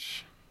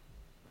gosh.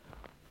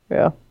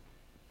 Yeah.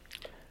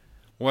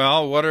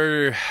 Well,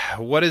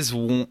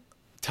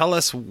 tell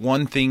us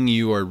one thing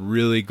you are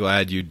really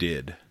glad you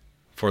did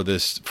for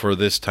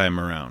this time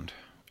around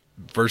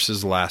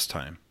versus last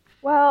time.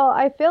 Well,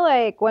 I feel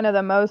like one of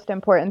the most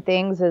important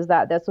things is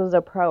that this was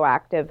a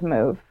proactive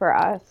move for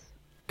us.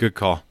 Good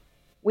call.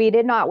 We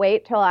did not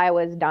wait till I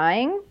was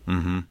dying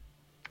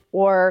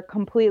or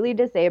completely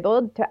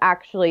disabled to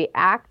actually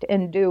act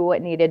and do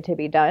what needed to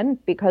be done,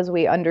 because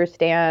we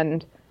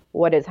understand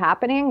what is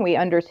happening. We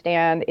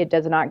understand it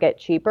does not get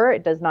cheaper.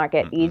 It does not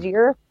get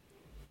easier.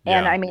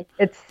 And Yeah. I mean,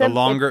 it's The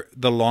simple.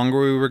 longer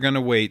we were going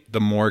to wait, the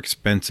more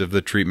expensive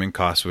the treatment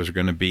cost was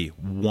going to be,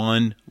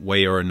 one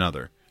way or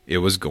another. It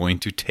was going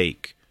to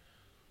take.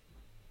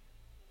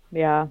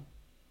 Yeah.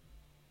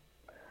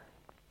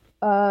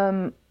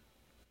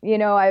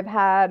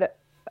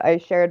 I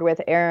shared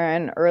with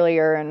Aaron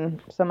earlier and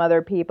some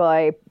other people,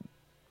 I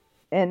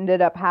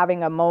ended up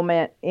having a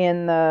moment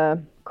in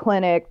the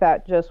clinic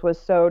that just was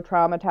so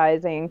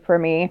traumatizing for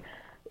me.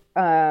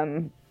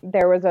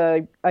 There was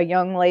a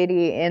young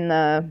lady in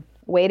the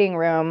waiting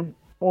room.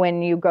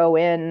 When you go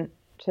in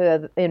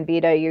to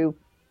Invita, you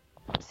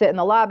sit in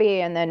the lobby,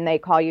 and then they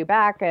call you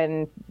back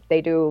and they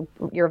do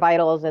your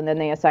vitals, and then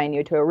they assign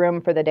you to a room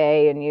for the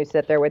day, and you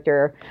sit there with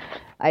your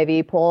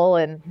IV pole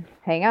and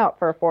hang out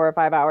for 4 or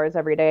 5 hours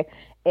every day.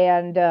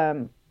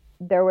 And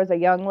there was a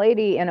young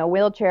lady in a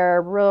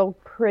wheelchair, real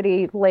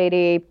pretty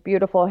lady,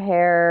 beautiful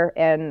hair,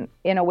 and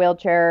in a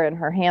wheelchair, and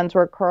her hands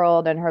were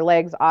curled, and her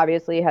legs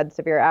obviously had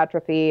severe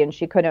atrophy, and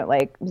she couldn't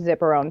like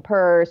zip her own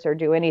purse or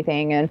do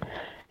anything. And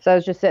so I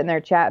was just sitting there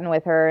chatting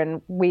with her,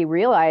 and we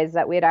realized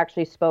that we had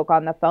actually spoke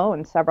on the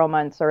phone several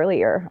months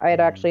earlier. I had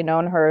actually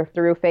known her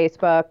through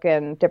Facebook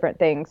and different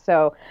things.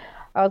 So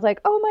I was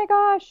like, oh my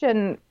gosh.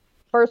 And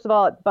first of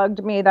all, it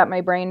bugged me that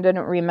my brain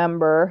didn't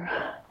remember.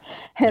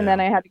 And then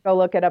I had to go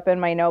look it up in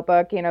my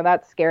notebook.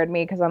 That scared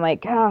me because I'm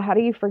like, how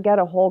do you forget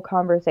a whole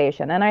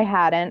conversation? And I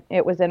hadn't.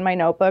 It was in my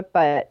notebook,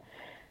 but,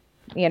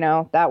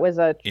 that was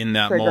a In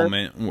that trigger.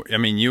 moment, I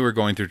mean, you were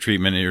going through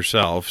treatment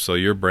yourself, so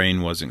your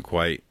brain wasn't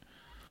quite.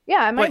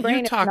 Yeah, my But brain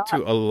you is talk not. to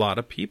a lot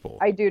of people.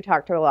 I do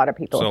talk to a lot of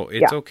people. So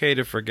it's yeah. okay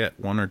to forget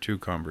one or two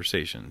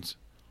conversations.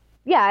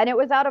 Yeah, and it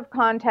was out of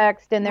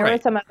context, and there were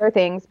Right. some other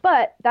things,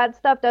 but that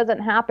stuff doesn't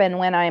happen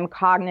when I'm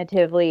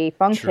cognitively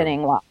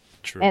functioning well.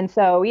 True. And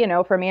so,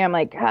 for me, I'm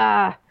like,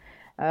 okay,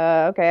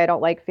 I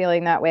don't like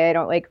feeling that way. I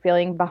don't like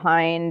feeling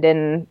behind,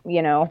 and,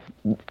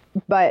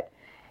 but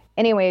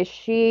anyway,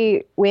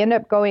 we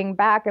ended up going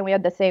back, and we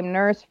had the same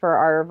nurse for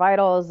our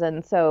vitals,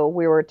 and so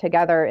we were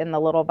together in the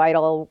little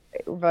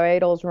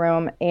vitals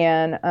room,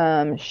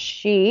 and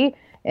she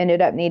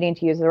ended up needing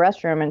to use the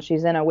restroom, and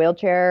she's in a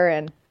wheelchair,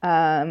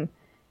 and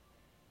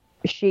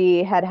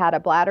she had a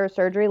bladder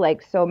surgery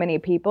like so many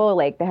people.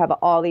 Like, they have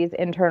all these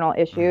internal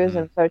issues,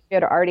 and so she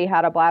had already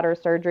had a bladder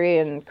surgery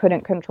and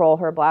couldn't control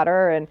her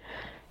bladder, and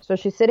so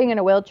she's sitting in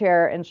a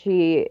wheelchair, and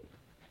she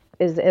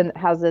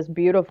has this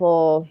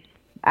beautiful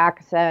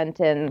accent,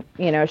 and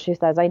she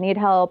says, I need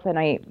help,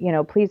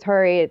 and please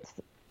hurry,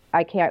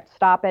 I can't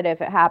stop it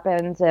if it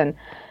happens. And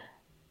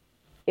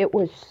it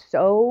was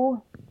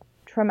so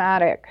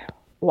traumatic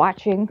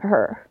watching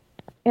her,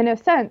 in a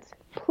sense,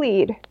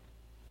 plead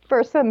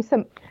for some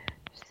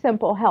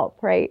simple help,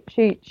 right?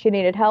 She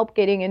needed help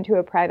getting into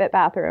a private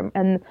bathroom,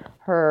 and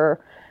her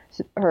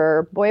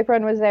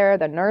boyfriend was there,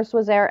 the nurse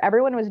was there,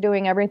 everyone was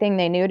doing everything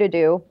they knew to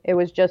do. It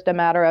was just a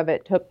matter of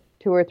it took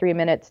 2 or 3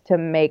 minutes to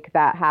make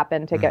that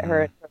happen, to get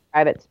her into a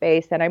private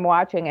space. And I'm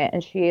watching it,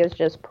 and she is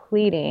just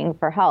pleading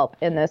for help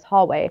in this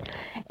hallway.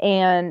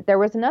 And there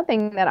was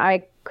nothing that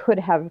I could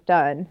have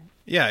done.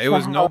 Yeah, it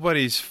was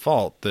nobody's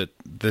fault that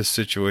this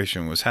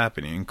situation was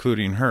happening,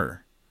 including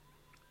her.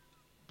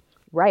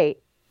 Right.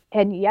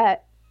 And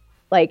yet,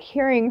 like,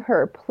 hearing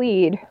her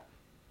plead,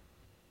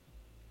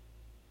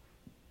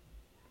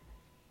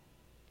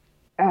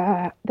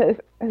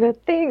 the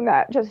thing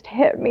that just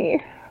hit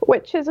me,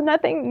 which is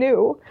nothing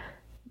new,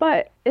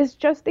 but is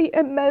just the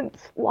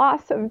immense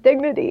loss of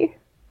dignity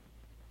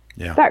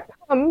that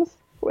comes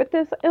with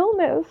this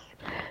illness.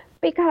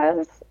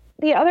 Because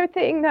the other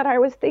thing that I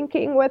was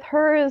thinking with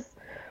her is,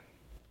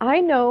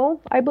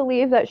 I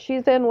believe that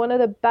she's in one of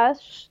the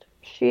best,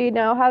 she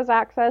now has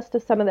access to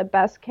some of the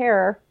best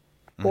care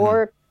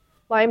for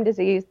Lyme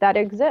disease that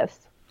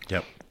exists.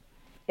 Yep.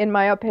 In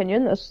my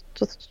opinion, this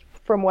just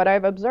from what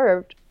I've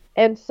observed.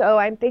 And so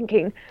I'm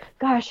thinking,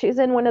 gosh, she's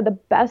in one of the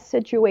best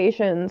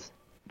situations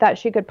that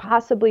she could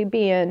possibly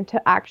be in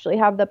to actually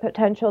have the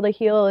potential to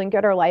heal and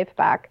get her life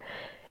back.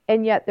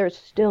 And yet there's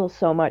still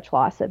so much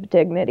loss of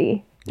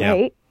dignity,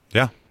 right?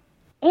 Yeah.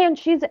 And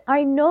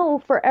I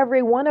know for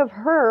every one of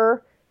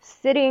her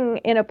sitting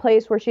in a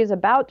place where she's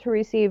about to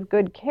receive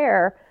good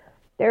care,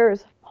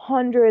 there's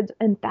hundreds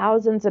and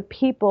thousands of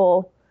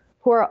people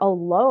who are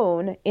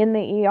alone in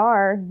the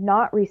ER,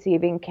 not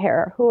receiving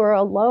care, who are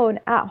alone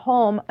at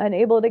home,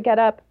 unable to get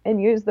up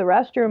and use the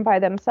restroom by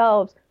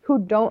themselves, who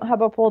don't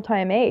have a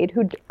full-time aide,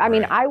 I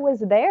mean, I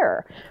was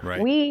there.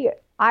 Right.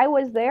 I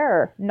was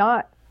there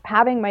not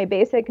having my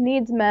basic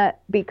needs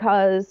met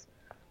because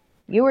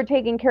you were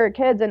taking care of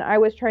kids and I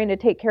was trying to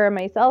take care of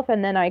myself,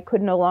 and then I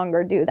could no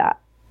longer do that.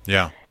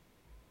 Yeah.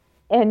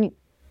 And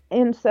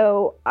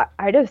so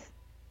I just,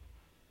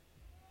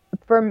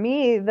 for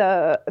me,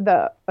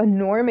 the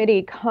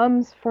enormity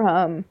comes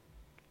from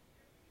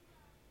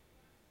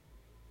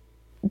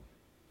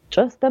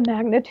just the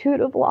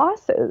magnitude of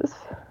losses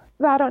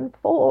that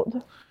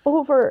unfold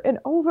over and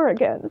over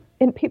again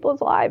in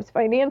people's lives,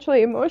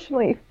 financially,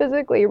 emotionally,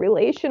 physically,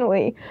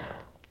 relationally.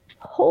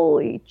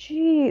 Holy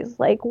jeez,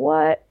 like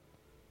what?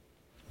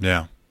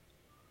 Yeah.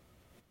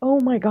 Oh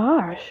my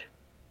gosh.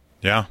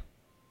 Yeah.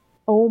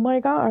 Oh my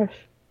gosh.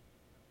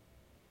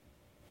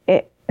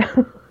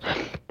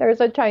 There's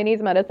a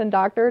Chinese medicine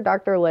doctor,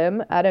 Dr.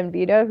 Lim at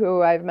Envita,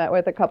 who I've met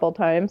with a couple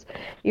times.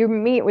 You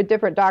meet with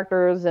different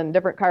doctors and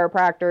different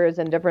chiropractors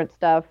and different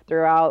stuff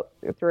throughout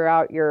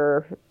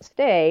your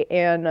stay.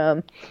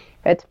 And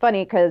it's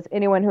funny because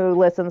anyone who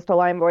listens to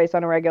Lyme Voice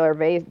on a regular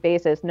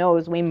basis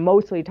knows we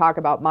mostly talk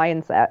about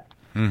mindset.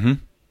 Mm-hmm.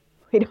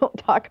 We don't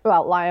talk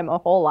about Lyme a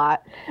whole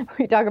lot.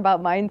 We talk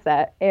about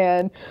mindset.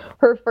 And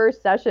her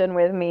first session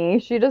with me,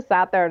 she just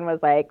sat there and was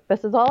like,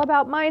 this is all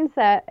about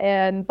mindset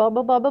and blah,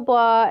 blah, blah, blah,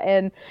 blah.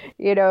 And,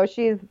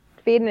 she's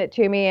feeding it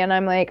to me. And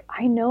I'm like,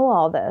 I know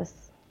all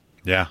this.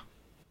 Yeah.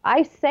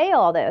 I say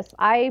all this.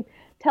 I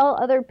tell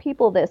other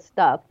people this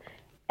stuff.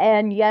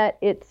 And yet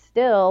it's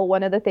still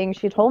one of the things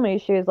she told me.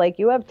 She was like,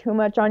 you have too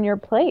much on your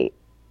plate.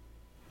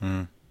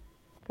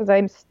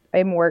 Because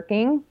I'm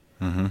working.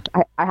 Mm-hmm.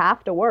 I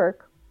have to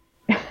work.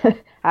 I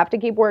have to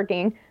keep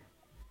working.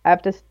 I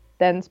have to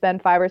then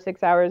spend 5 or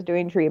 6 hours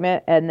doing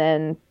treatment, and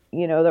then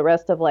the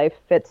rest of life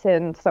fits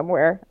in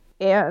somewhere.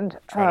 And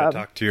try to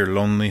talk to your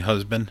lonely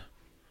husband.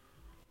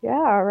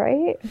 Yeah,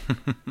 right.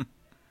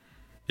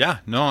 Yeah,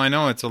 no, I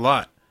know it's a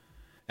lot,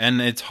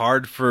 and it's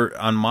hard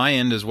on my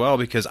end as well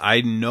because I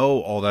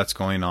know all that's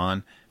going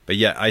on, but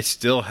yet I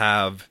still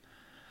have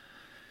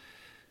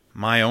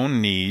my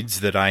own needs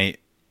that I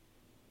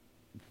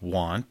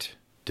want,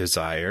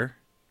 desire,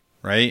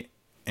 right?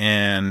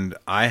 And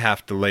I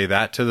have to lay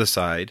that to the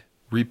side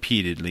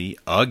repeatedly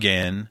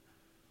again,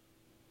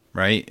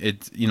 right?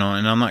 It's,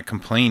 and I'm not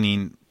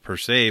complaining per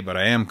se, but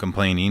I am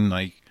complaining.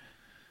 Like,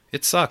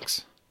 it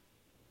sucks.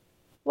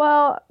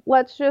 Well,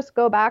 let's just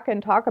go back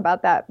and talk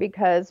about that,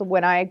 because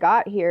when I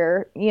got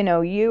here,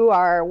 you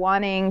are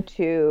wanting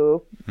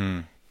to,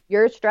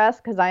 you're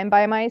stressed because I'm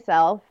by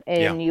myself,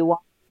 and you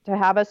want to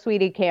have a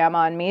sweetie cam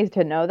on me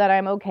to know that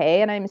I'm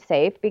okay and I'm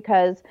safe,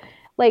 because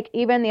like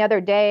even the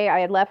other day I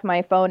had left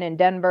my phone in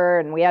Denver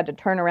and we had to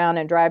turn around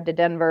and drive to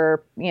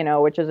Denver,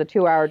 which is a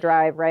 2-hour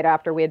drive right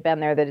after we had been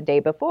there the day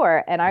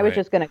before. And I was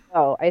just going to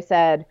go. I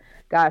said,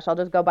 gosh, I'll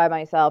just go by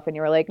myself. And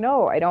you were like,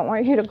 no, I don't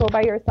want you to go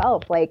by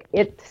yourself. Like,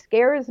 it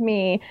scares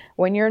me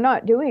when you're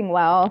not doing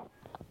well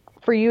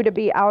for you to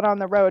be out on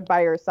the road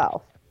by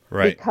yourself.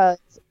 Right. Because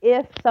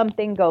if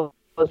something goes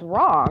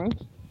wrong,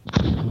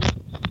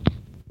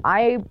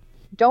 I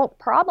don't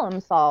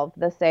problem solve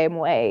the same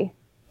way.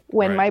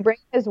 When my brain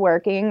is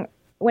working,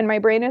 when my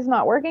brain is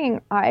not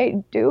working,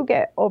 I do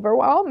get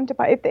overwhelmed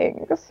by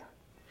things.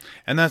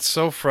 And that's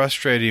so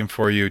frustrating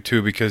for you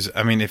too, because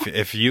I mean,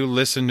 if you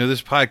listen to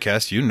this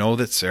podcast, you know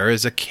that Sarah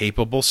is a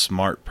capable,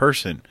 smart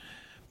person.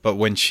 But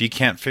when she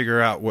can't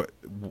figure out what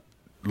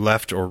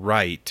left or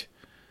right,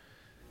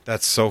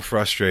 that's so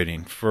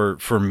frustrating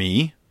for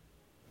me.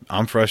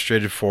 I'm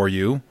frustrated for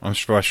you. I'm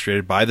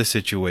frustrated by the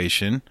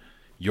situation.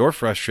 You're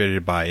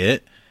frustrated by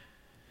it.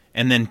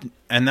 And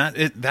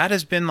that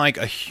has been like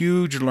a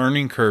huge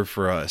learning curve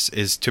for us,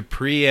 is to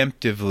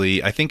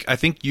preemptively, I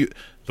think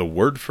the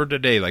word for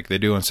today, like they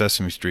do on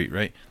Sesame Street,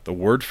 right? The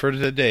word for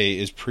today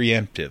is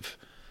preemptive.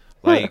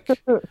 Like,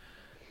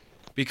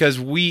 because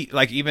we,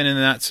 like, even in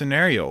that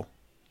scenario,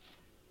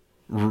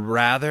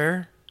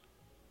 rather,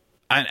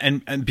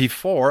 and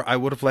before, I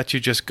would have let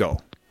you just go.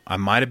 I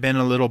might have been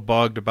a little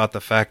bugged about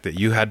the fact that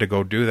you had to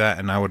go do that,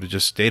 and I would have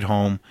just stayed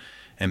home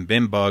and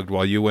been bugged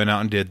while you went out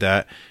and did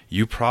that.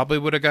 You probably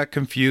would have got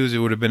confused. It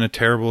would have been a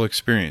terrible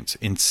experience.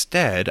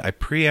 Instead, I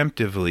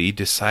preemptively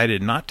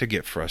decided not to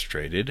get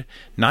frustrated,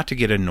 not to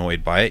get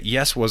annoyed by it.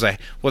 Yes, was I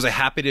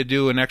happy to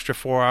do an extra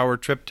 4-hour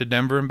trip to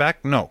Denver and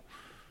back? No.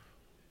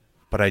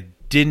 But I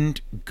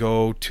didn't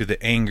go to the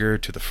anger,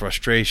 to the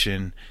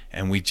frustration,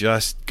 and we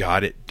just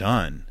got it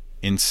done.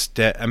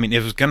 Instead, I mean,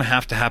 it was going to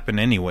have to happen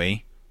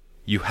anyway.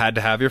 You had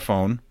to have your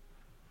phone.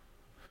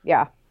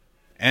 Yeah.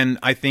 And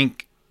I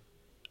think,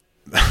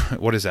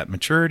 what is that,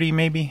 maturity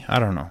maybe? I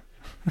don't know.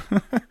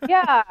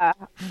 Yeah,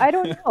 I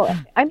don't know.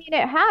 I mean,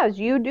 it has.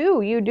 You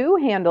do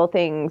handle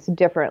things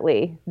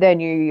differently than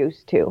you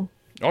used to.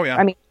 Oh, yeah.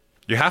 I mean,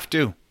 you have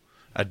to.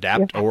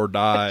 Adapt or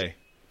die.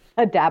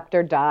 Adapt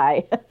or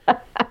die.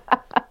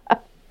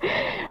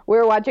 We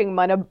were watching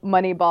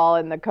Moneyball,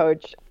 and the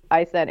coach,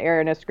 I sent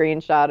Aaron a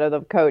screenshot of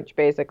the coach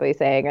basically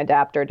saying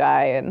adapt or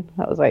die. And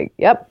I was like,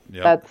 yep.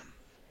 That's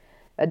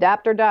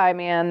adapt or die,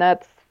 man.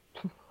 That's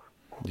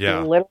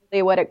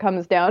literally what it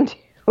comes down to.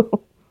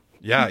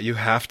 Yeah, you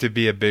have to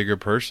be a bigger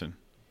person.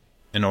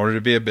 In order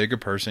to be a bigger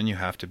person, you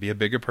have to be a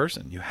bigger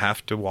person. You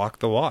have to walk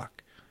the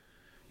walk.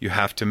 You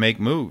have to make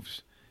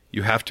moves.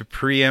 You have to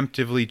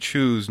preemptively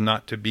choose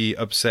not to be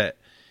upset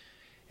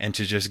and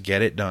to just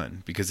get it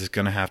done, because it's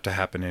going to have to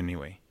happen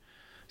anyway.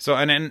 So,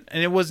 and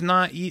it was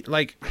not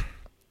like,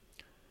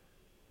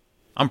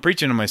 I'm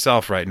preaching to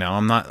myself right now.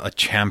 I'm not a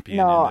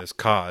champion in this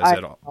cause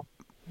at all.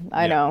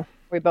 I know.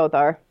 We both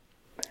are.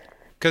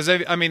 Because,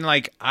 I mean,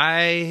 like,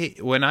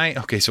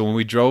 when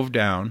we drove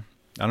down,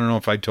 I don't know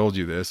if I told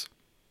you this,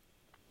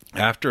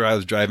 after I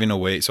was driving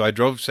away, so I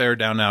drove Sarah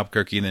down to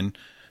Albuquerque and then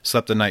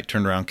slept the night,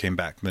 turned around, came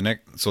back.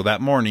 So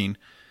that morning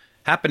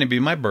happened to be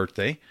my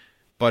birthday,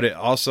 but it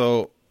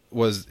also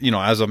was,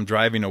 as I'm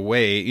driving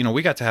away,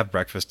 we got to have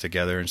breakfast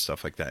together and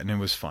stuff like that, and it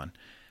was fun.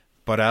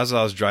 But as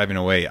I was driving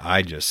away,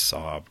 I just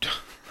sobbed.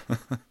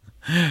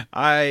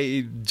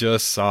 I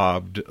just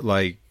sobbed,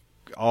 like,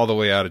 all the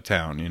way out of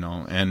town,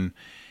 and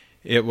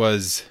it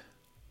was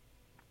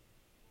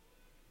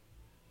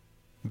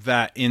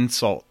that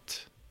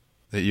insult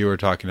that you were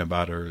talking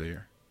about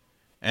earlier.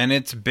 And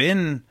it's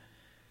been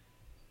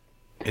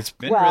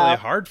really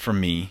hard for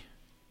me.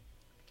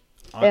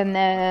 And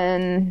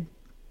then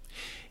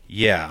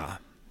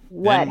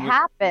what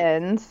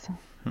happens,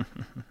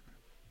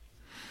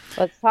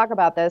 let's talk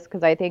about this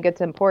because I think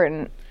it's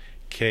important.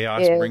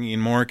 Chaos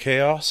bringing more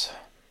chaos.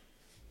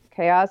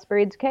 Chaos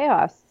breeds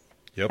chaos.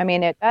 Yep. I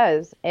mean, it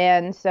does.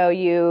 And so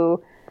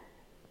you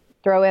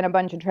throw in a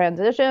bunch of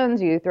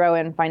transitions, you throw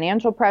in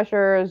financial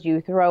pressures,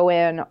 you throw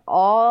in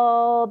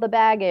all the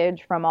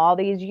baggage from all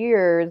these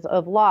years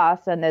of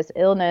loss and this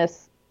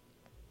illness,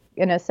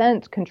 in a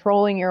sense,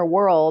 controlling your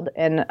world.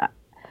 And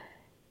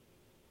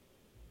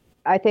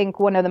I think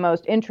one of the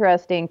most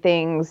interesting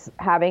things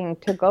having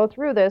to go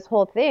through this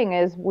whole thing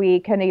is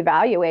we can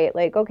evaluate,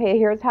 like, okay,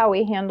 here's how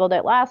we handled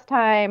it last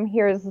time.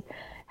 Here's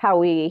how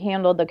we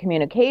handled the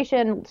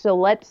communication. So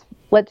let's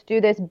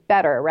do this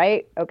better,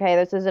 right? Okay,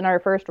 this isn't our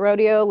first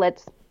rodeo.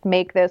 Let's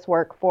make this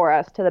work for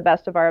us to the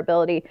best of our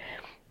ability.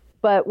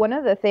 But one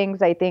of the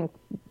things I think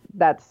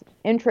that's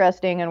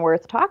interesting and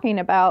worth talking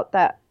about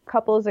that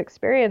couples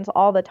experience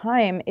all the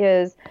time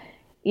is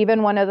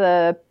even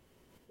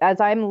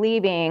as I'm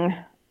leaving,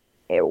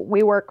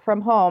 we work from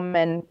home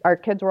and our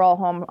kids were all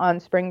home on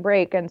spring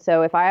break. And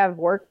so if I have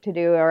work to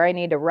do or I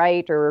need to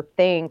write or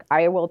think,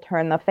 I will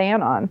turn the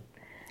fan on.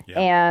 Yeah.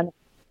 And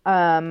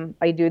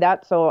I do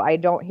that so I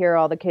don't hear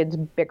all the kids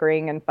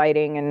bickering and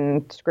fighting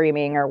and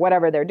screaming or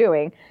whatever they're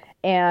doing.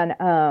 And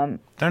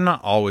they're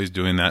not always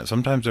doing that.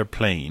 Sometimes they're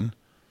playing.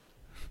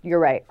 You're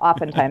right.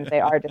 Oftentimes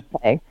they are just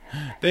playing.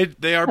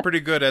 They are pretty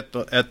good at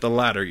the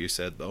latter, you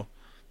said, though.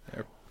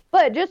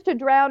 But just to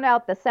drown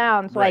out the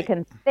sound so right. I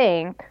can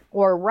think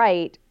or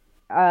write,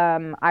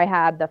 I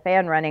had the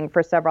fan running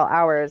for several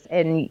hours,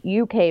 and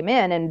you came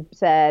in and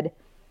said,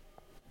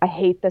 I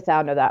hate the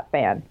sound of that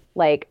fan.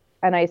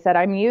 And I said,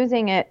 I'm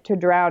using it to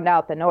drown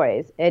out the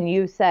noise. And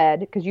you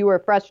said, because you were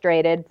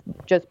frustrated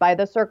just by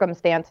the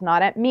circumstance,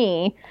 not at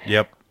me.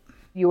 Yep.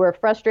 You were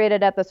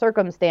frustrated at the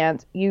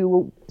circumstance.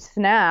 You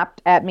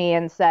snapped at me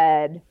and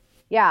said,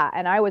 yeah,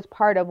 and I was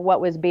part of what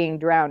was being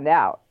drowned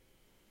out.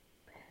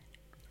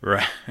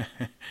 Right.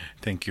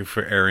 Thank you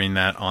for airing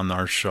that on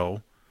our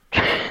show.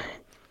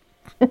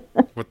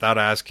 Without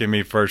asking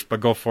me first, but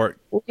go for it.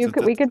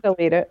 We could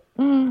delete it.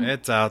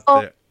 It's out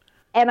there.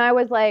 And I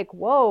was like,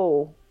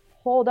 whoa,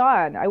 hold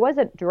on. I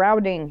wasn't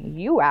drowning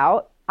you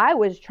out. I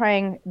was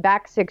trying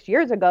back 6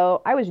 years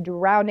ago. I was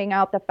drowning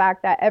out the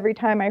fact that every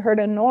time I heard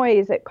a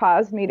noise, it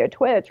caused me to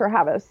twitch or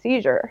have a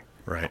seizure.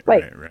 Right,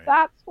 like, right.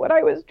 That's what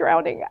I was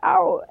drowning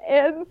out.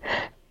 And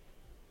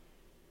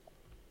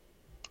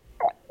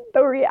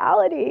the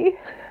reality,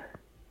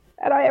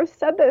 and I have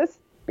said this,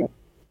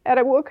 and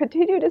I will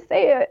continue to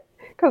say it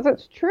because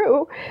it's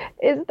true,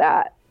 is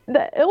that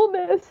the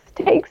illness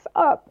takes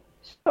up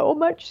so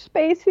much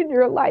space in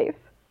your life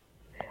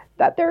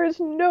that there is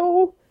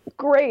no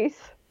grace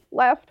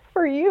left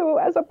for you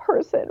as a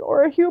person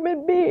or a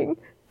human being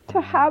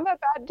to have a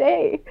bad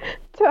day,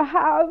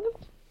 to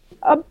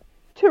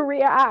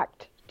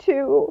react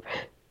to,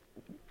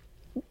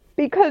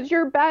 because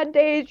your bad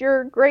days,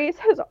 your grace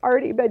has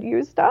already been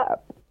used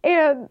up.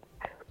 And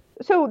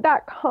so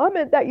that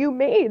comment that you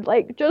made,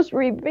 like, just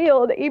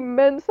revealed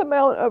immense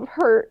amount of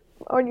hurt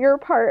on your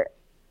part.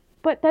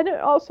 But then it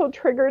also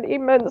triggered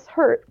immense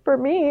hurt for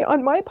me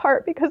on my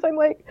part, because I'm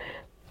like,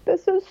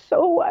 this is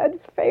so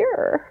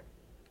unfair.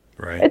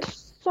 Right.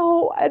 It's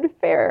so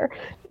unfair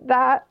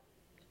that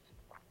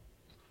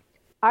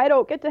I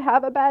don't get to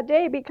have a bad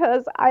day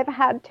because I've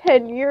had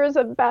 10 years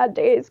of bad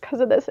days because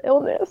of this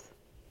illness.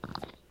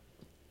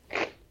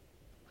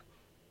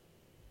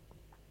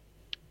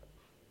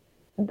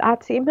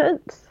 That's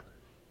immense.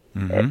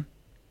 Mm-hmm.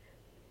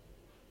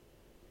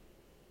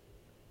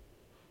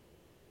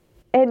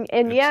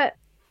 And yet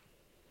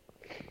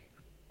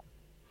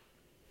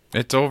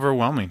it's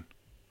overwhelming.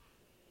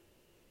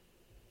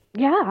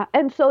 Yeah.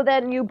 And so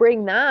then you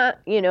bring that,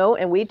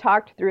 and we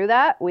talked through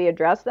that. We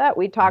addressed that.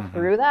 We talked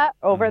through that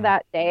over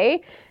that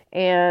day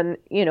and,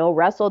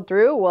 wrestled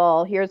through,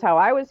 well, here's how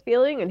I was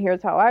feeling and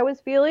here's how I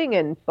was feeling.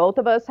 And both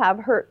of us have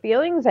hurt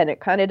feelings, and it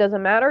kind of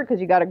doesn't matter because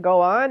you got to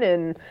go on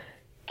and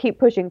keep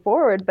pushing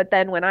forward. But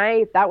then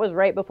that was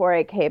right before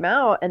I came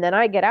out. And then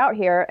I get out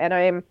here and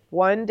I'm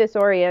 1,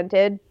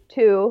 disoriented,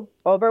 2,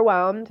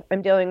 overwhelmed.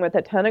 I'm dealing with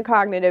a ton of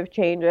cognitive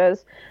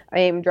changes. I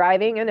am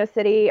driving in a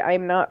city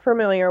I'm not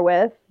familiar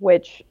with,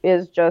 which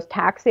is just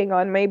taxing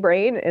on my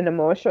brain and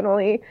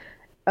emotionally.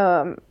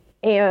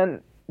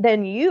 And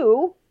then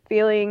you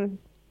feeling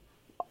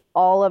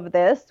all of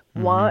this,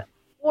 want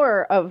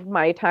more of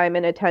my time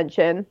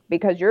Mm-hmm.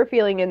 because you're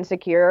feeling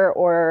insecure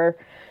or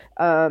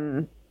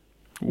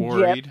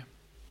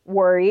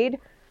worried,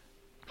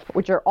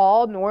 which are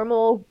all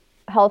normal,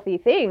 healthy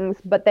things.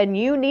 But then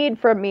you need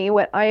from me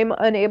what I'm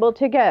unable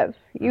to give.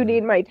 You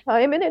need my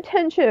time and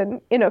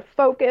attention in a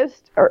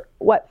focused, or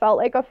what felt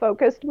like a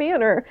focused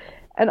manner.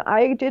 And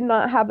I did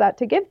not have that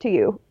to give to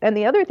you. And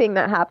the other thing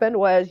that happened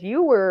was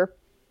you were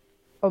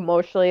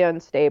emotionally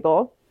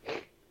unstable.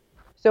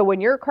 So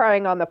when you're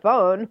crying on the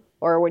phone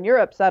or when you're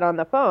upset on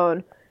the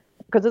phone,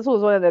 because this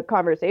was one of the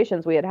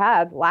conversations we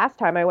had last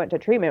time I went to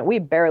treatment, we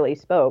barely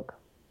spoke.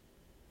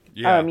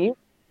 Yeah.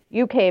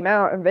 You came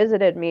out and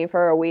visited me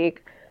for a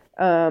week,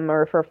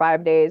 or for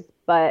 5 days,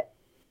 but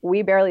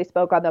we barely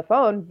spoke on the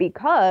phone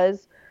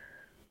because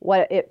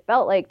what it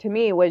felt like to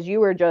me was you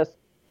were just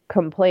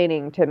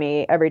complaining to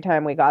me every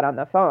time we got on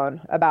the phone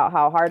about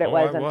how hard it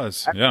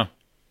was. Yeah.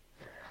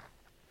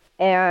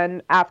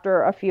 And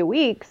after a few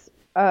weeks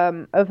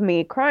of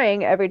me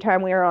crying every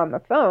time we were on the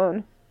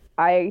phone,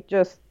 I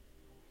just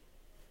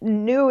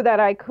knew that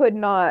I could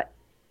not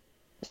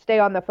stay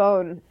on the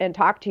phone and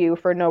talk to you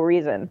for no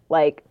reason.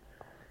 Like,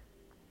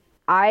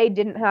 I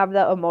didn't have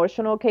the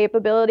emotional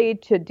capability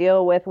to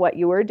deal with what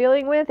you were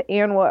dealing with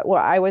and what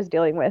I was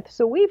dealing with.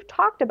 So we've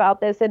talked about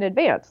this in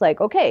advance.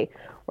 Like, okay,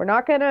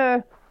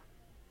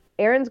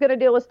 Aaron's going to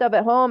deal with stuff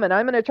at home and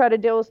I'm going to try to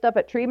deal with stuff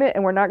at treatment,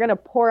 and we're not going to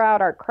pour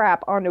out our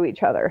crap onto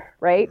each other,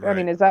 right? I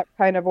mean, is that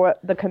kind of what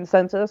the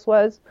consensus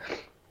was?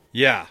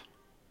 Yeah.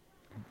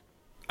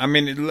 I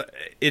mean,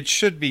 it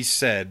should be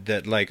said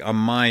that, like, on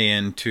my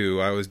end too,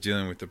 I was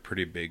dealing with a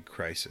pretty big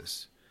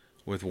crisis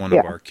with one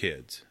of our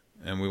kids,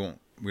 and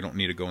we don't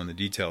need to go in the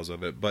details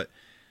of it, but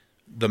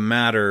the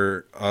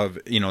matter of,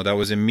 that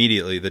was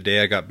immediately the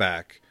day I got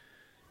back,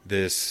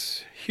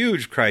 this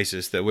huge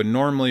crisis that would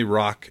normally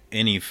rock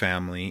any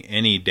family,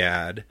 any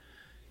dad,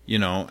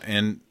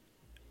 and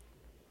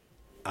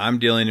I'm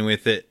dealing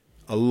with it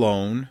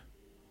alone.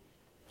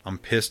 I'm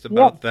pissed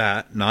about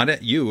that. Not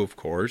at you, of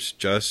course,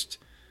 just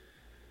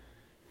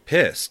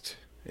pissed.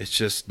 It's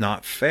just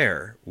not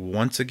fair.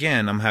 Once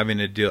again, I'm having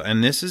to deal,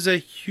 and this is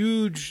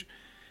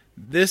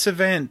this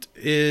event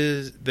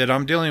is that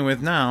I'm dealing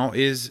with now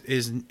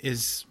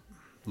is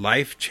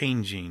life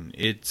changing.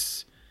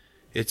 It's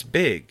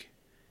big,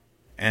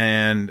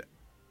 and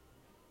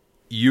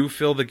you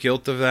feel the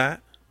guilt of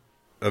that,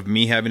 of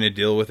me having to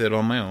deal with it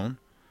on my own.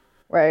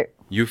 Right.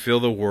 You feel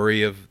the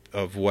worry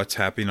of what's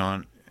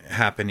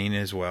happening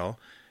as well.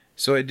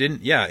 So it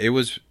didn't. Yeah, it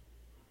was.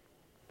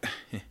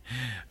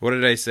 What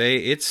did I say?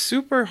 It's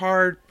super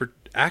hard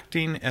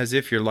acting as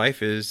if your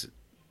life is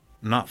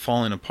not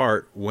falling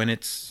apart when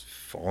it's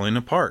falling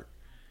apart.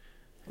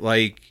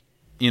 Like,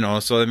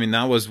 so I mean,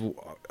 that was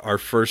our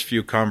first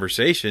few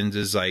conversations,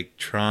 is like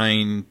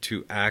trying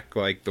to act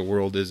like the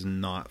world is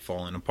not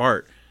falling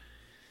apart.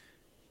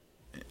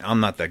 I'm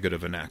not that good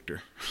of an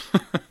actor.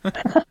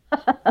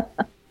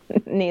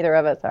 Neither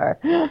of us are.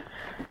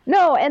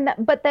 No,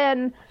 but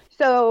then,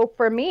 so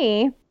for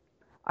me,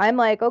 I'm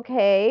like,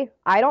 okay,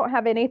 I don't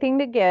have anything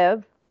to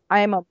give.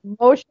 I'm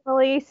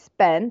emotionally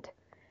spent.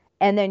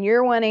 And then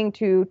you're wanting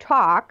to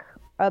talk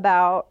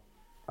about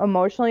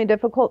emotionally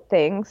difficult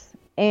things.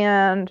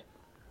 And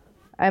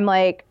I'm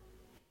like,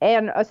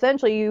 and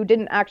essentially you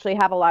didn't actually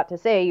have a lot to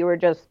say. You were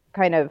just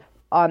kind of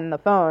on the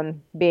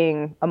phone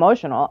being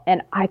emotional.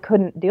 And I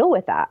couldn't deal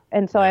with that.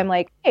 And so I'm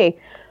like, hey,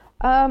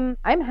 I'm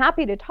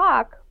happy to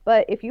talk.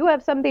 But if you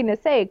have something to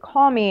say,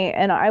 call me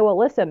and I will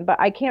listen. But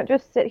I can't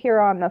just sit here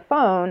on the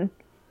phone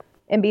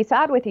and be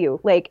sad with you.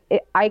 Like,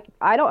 I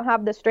don't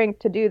have the strength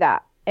to do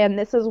that. And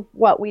this is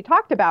what we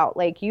talked about.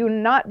 Like, you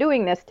not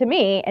doing this to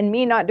me and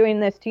me not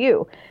doing this to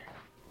you.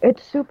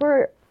 It's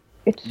super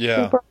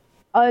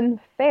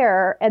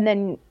unfair. And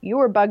then you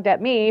were bugged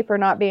at me for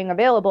not being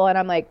available. And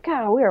I'm like,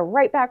 God, we are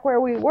right back where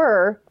we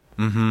were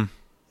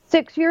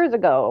 6 years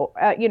ago.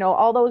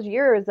 All those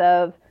years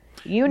of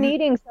you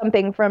needing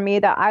something from me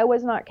that I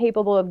was not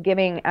capable of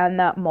giving in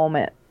that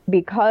moment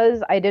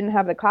because I didn't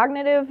have the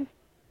cognitive.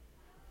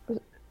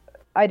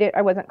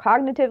 I wasn't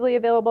cognitively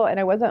available and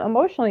I wasn't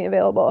emotionally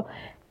available.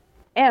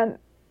 And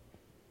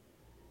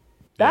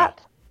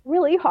that's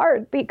really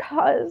hard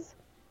because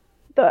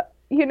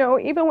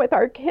even with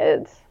our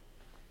kids,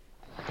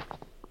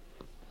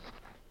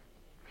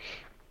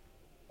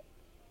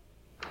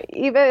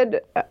 we've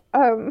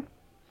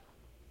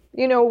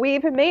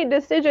made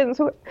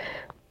decisions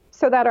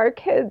so that our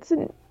kids'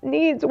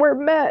 needs were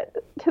met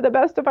to the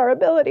best of our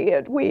ability.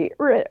 And we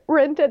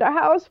rented a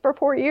house for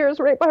 4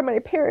 years right by my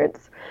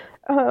parents,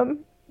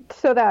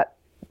 so that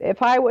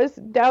if I was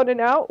down and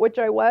out, which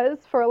I was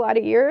for a lot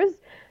of years,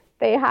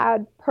 they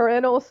had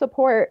parental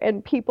support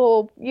and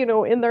people,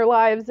 in their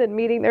lives and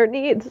meeting their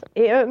needs.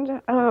 And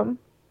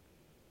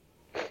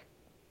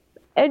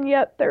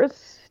yet there's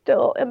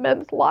still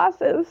immense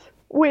losses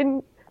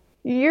when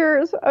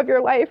years of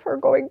your life are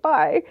going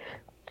by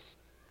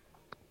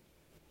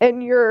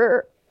and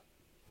you're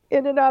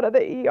in and out of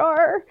the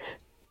ER.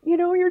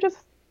 You're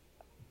just,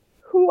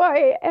 who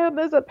I am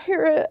as a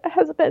parent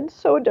has been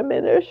so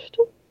diminished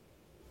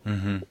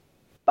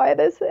by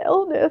this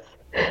illness.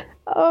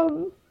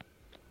 And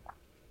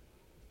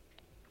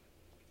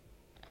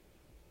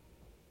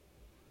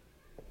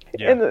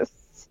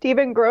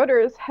Stephen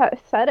Groders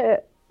said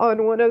it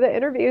on one of the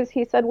interviews.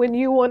 He said, when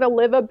you want to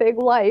live a big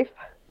life,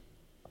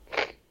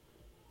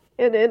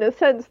 and in a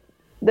sense,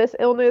 this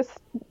illness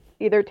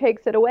either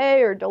takes it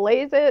away or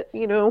delays it,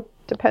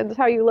 depends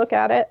how you look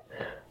at it.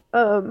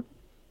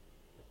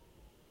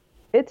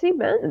 It's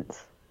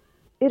immense.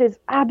 It is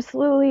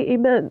absolutely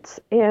immense.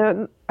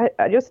 And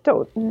I just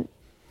don't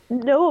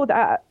know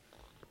that.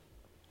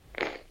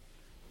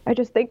 I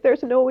just think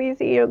there's no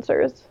easy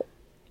answers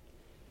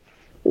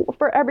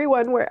for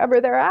everyone wherever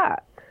they're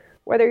at.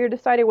 Whether you're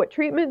deciding what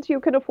treatments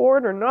you can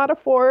afford or not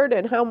afford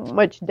and how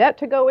much debt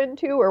to go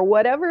into or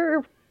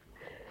whatever,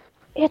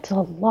 it's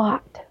a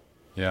lot.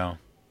 Yeah.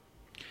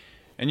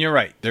 And you're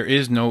right. There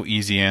is no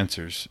easy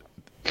answers,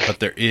 but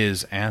there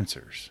is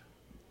answers.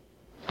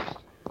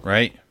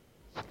 Right?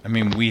 I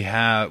mean, we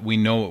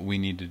know what we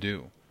need to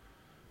do.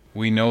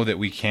 We know that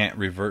we can't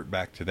revert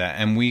back to that.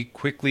 And we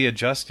quickly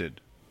adjusted.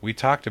 We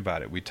talked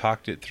about it. We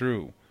talked it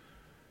through.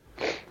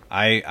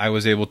 I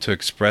was able to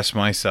express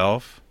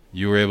myself.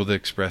 You were able to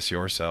express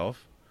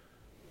yourself.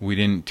 We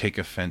didn't take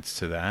offense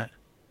to that.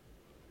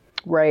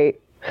 Right.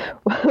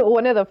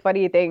 One of the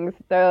funny things,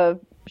 the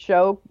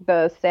show,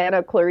 the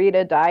Santa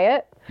Clarita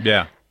Diet.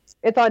 Yeah.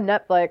 It's on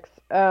Netflix.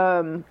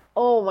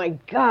 Oh my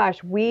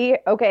gosh.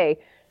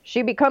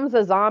 She becomes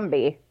a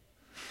zombie,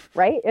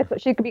 right?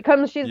 She's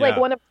like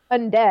one of the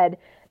undead.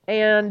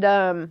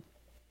 And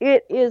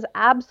it is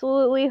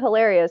absolutely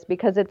hilarious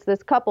because it's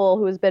this couple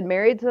who's been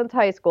married since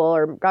high school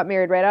or got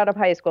married right out of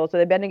high school. So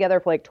they've been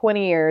together for like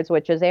 20 years,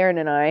 which is Aaron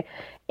and I.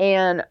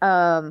 And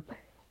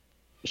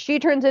she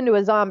turns into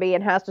a zombie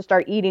and has to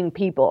start eating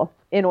people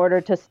in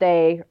order to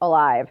stay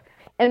alive.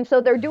 And so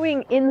they're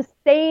doing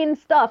insane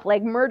stuff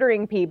like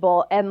murdering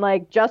people and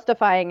like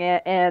justifying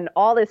it, and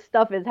all this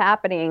stuff is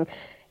happening.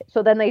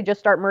 So then they just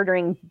start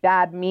murdering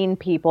bad, mean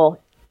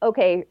people.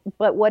 Okay,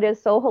 but what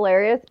is so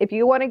hilarious, if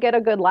you want to get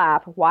a good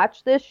laugh,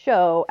 watch this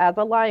show as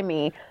a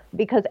limey,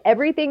 because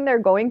everything they're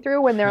going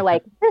through when they're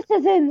like, this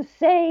is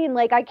insane,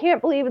 like, I can't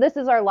believe this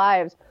is our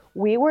lives.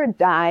 We were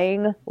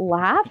dying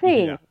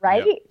laughing,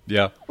 right?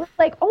 Yeah. We're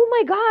like, oh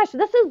my gosh,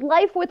 this is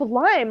life with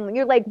Lyme.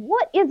 You're like,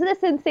 what is this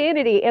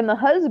insanity? And the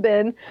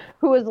husband,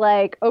 who is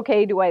like,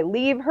 okay, do I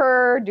leave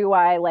her?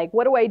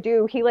 What do I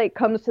do? He like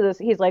comes to this,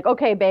 he's like,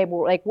 okay, babe,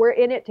 we're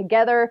in it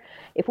together.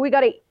 If we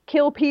got to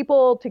kill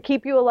people to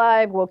keep you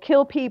alive, we'll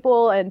kill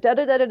people and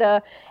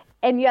da-da-da-da-da.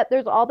 And yet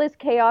there's all this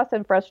chaos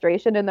and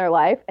frustration in their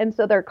life. And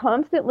so they're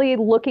constantly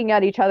looking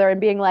at each other and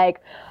being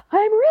like,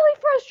 I'm really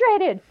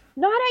frustrated,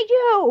 not at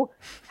you,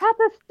 at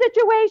the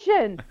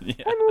situation.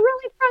 Yeah. I'm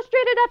really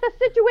frustrated at the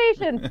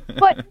situation,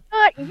 but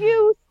not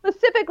you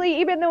specifically,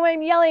 even though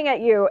I'm yelling at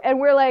you. And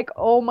we're like,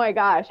 oh my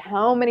gosh,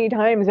 how many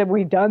times have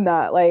we done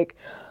that? Like,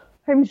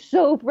 I'm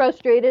so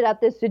frustrated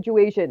at this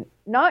situation.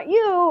 Not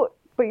you,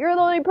 but you're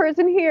the only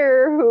person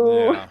here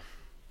who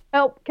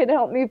can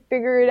help me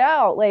figure it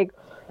out. Like,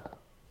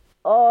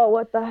 oh,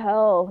 what the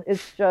hell?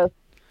 It's just,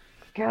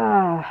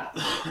 God.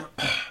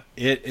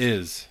 It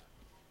is.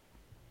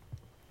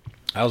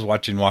 I was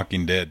watching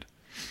Walking Dead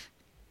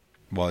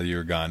while you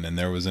were gone, and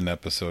there was an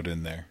episode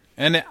in there.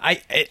 And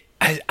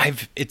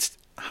it's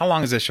how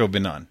long has that show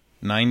been on?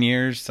 9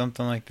 years,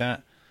 something like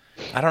that.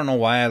 I don't know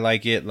why I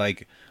like it.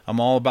 Like,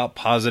 I'm all about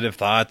positive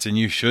thoughts, and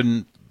you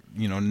shouldn't,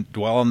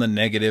 dwell on the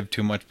negative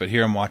too much. But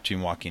here I'm watching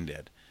Walking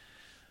Dead.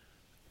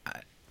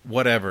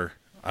 Whatever.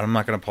 I'm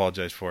not going to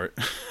apologize for it.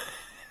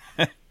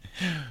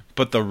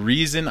 But the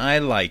reason I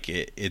like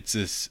it, it's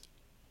this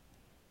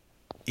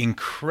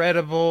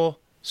incredible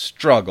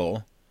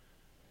struggle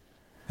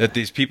that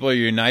these people are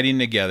uniting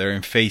together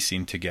and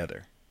facing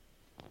together.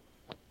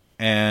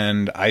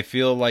 And I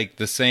feel like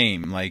the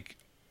same, like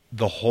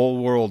the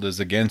whole world is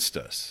against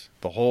us.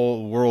 The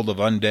whole world of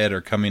undead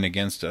are coming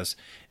against us.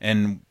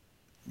 And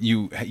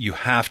you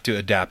have to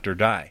adapt or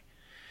die.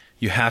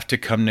 You have to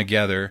come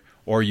together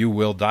or you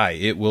will die.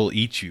 It will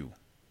eat you.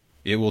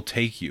 It will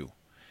take you.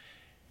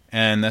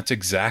 And that's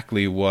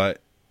exactly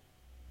what,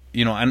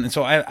 and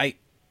so I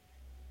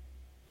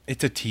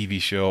it's a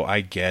TV show. I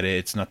get it.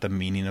 It's not the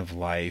meaning of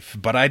life,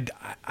 but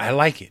I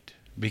like it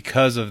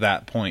because of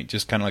that point,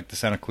 just kind of like the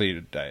Santa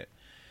Clarita Diet.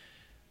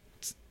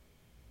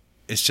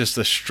 It's just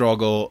the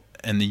struggle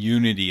and the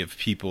unity of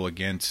people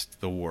against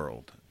the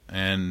world.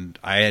 And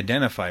I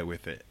identify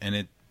with it.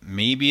 And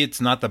maybe it's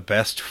not the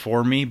best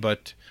for me,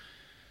 but,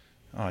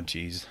 oh,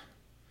 geez.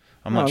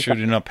 I'm not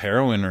shooting up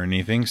heroin or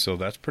anything, so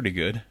that's pretty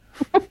good.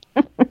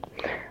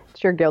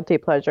 It's your guilty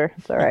pleasure.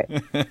 It's all right.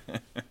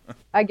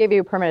 I give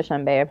you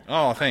permission, babe.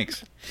 Oh,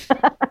 thanks.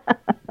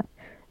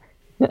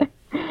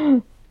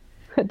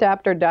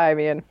 Adapt or die,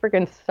 man.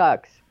 Freaking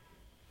sucks.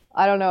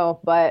 I don't know,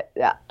 but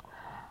yeah.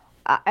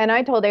 And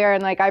I told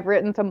Aaron, like, I've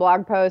written some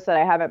blog posts that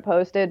I haven't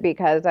posted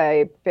because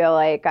I feel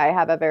like I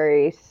have a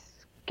very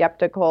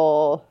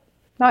skeptical,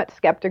 not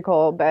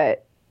skeptical,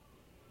 but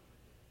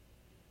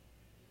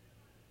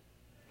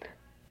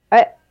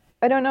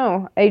I don't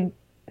know.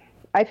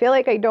 I feel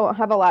like I don't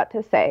have a lot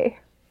to say.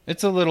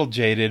 It's a little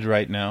jaded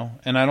right now,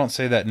 and I don't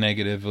say that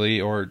negatively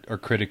or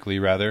critically,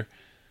 rather.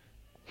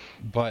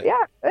 But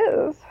yeah,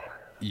 it is.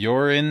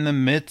 You're in the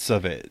midst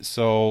of it,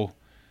 so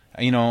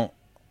I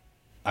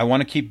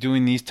want to keep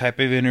doing these type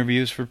of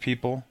interviews for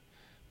people.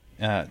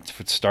 To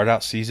start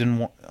out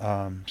season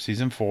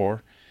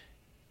 4,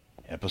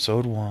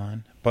 episode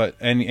 1, but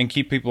and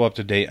keep people up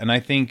to date. And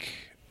I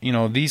think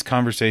these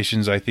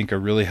conversations I think are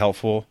really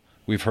helpful.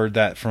 We've heard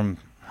that from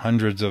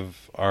hundreds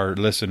of our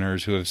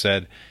listeners who have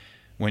said,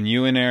 when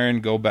you and Aaron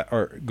go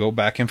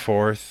back and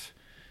forth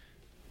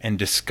and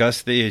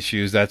discuss the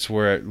issues, that's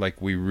where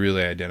we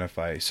really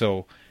identify.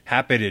 So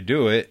happy to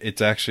do it.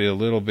 It's actually a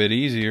little bit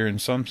easier in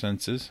some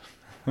senses.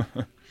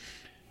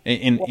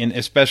 in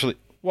especially,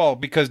 well,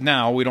 because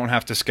now we don't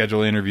have to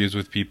schedule interviews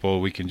with people.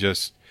 We can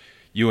just,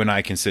 you and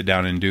I can sit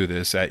down and do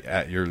this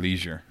at your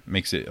leisure.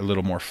 Makes it a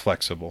little more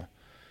flexible.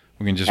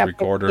 We can just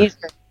record her.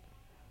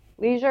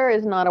 Leisure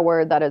is not a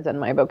word that is in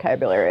my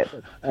vocabulary at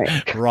this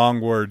point.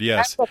 Wrong word,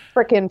 yes. I have to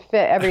frickin'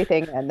 fit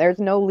everything in. There's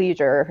no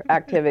leisure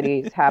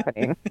activities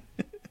happening.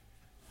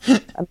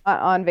 I'm not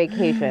on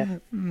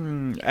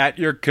vacation. At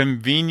your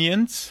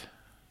convenience?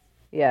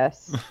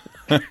 Yes.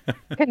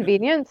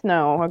 Convenience?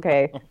 No.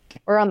 Okay.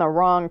 We're on the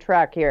wrong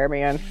track here,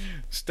 man.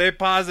 Stay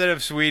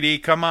positive, sweetie.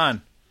 Come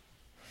on.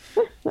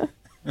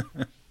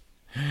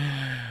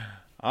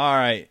 All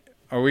right.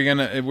 Are we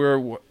gonna?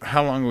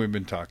 How long have we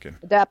been talking?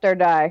 Adapt or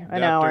die.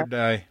 An hour.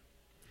 Adapt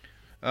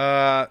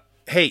or die.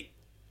 Hey,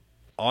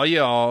 all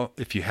y'all,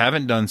 if you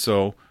haven't done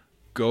so,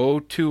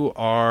 go to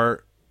on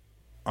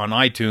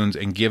iTunes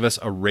and give us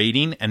a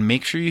rating and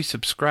make sure you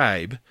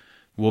subscribe.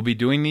 We'll be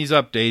doing these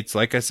updates.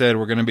 Like I said,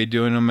 we're going to be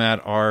doing them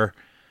at our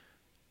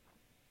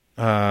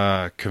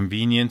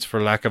convenience,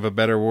 for lack of a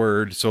better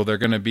word. So they're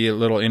going to be a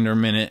little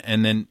intermittent.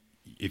 And then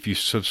if you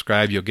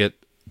subscribe, you'll get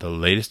the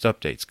latest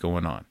updates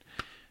going on.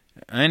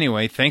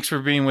 Anyway, thanks for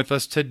being with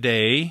us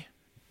today.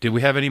 Did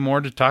we have any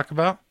more to talk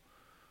about?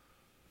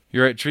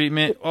 You're at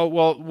treatment. Oh,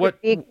 well,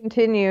 what? Be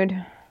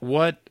continued.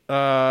 What,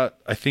 I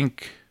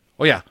think,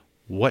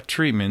 what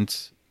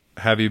treatments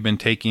have you been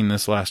taking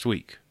this last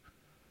week?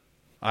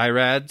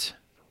 IRADs?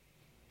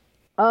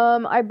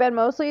 I've been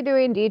mostly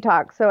doing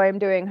detox. So I'm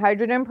doing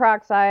hydrogen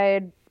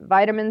peroxide,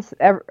 vitamins.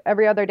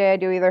 Every other day I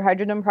do either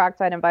hydrogen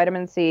peroxide and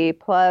vitamin C,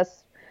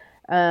 plus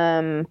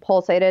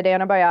pulsated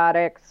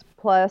antibiotics,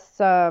 plus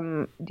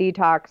some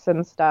detox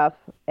and stuff.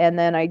 And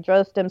then I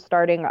just am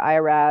starting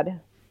IRAD.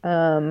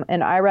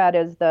 And IRAD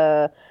is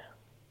the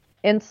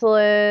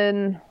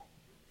insulin.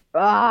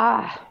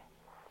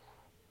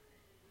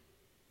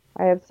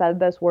 I have said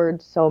this word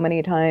so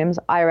many times.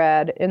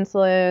 IRAD,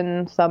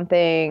 insulin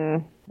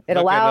something. It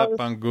Look allows it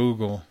up on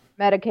Google.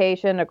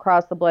 medication to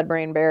cross the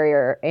blood-brain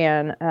barrier,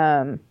 and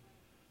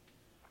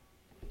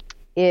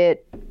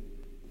it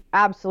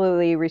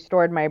absolutely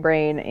restored my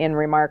brain in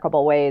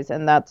remarkable ways.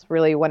 And that's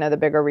really one of the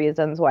bigger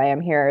reasons why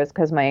I'm here, is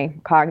because my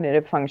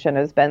cognitive function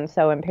has been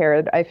so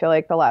impaired, I feel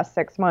like, the last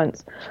 6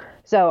 months.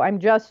 So I'm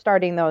just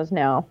starting those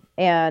now.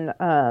 And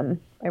I'm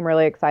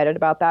really excited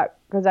about that,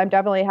 because I'm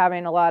definitely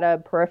having a lot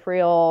of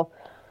peripheral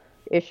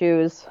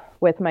issues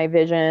with my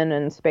vision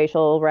and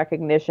spatial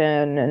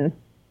recognition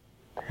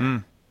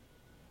and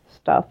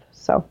stuff.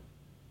 So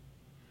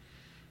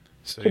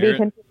So to be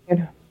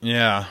continued.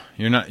 yeah,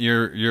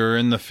 you're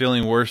in the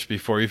feeling worse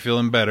before you're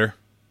feeling better.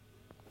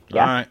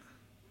 Yeah. All right.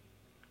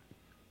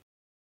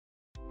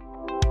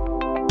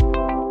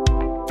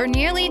 For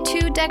nearly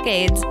 2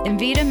 decades,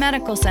 Envita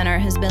Medical Center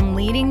has been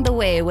leading the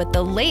way with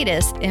the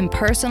latest in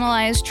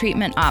personalized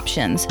treatment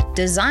options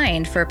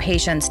designed for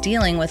patients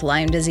dealing with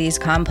Lyme disease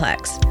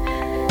complex.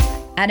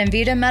 At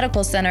Envita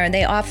Medical Center,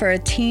 they offer a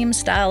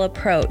team-style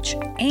approach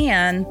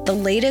and the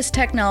latest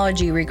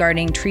technology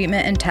regarding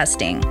treatment and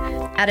testing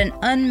at an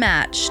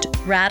unmatched,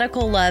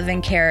 radical love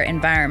and care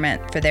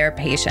environment for their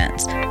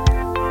patients.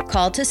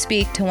 Call to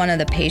speak to one of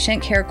the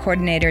patient care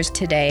coordinators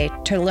today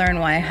to learn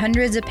why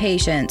hundreds of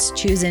patients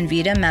choose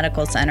Envita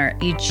Medical Center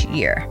each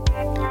year.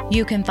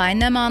 You can find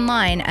them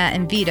online at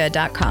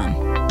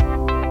envita.com.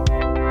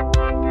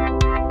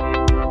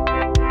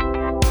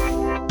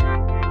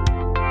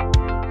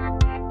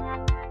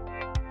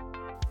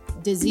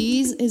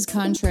 Disease is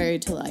contrary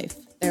to life.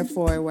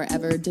 Therefore,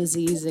 wherever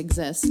disease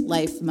exists,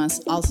 life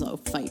must also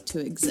fight to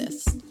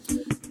exist.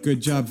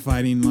 Good job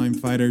fighting, Lyme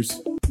fighters.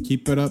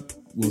 Keep it up.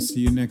 We'll see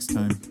you next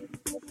time.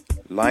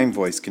 Lyme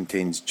Voice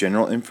contains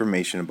general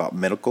information about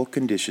medical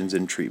conditions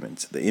and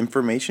treatments. The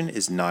information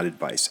is not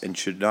advice and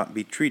should not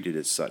be treated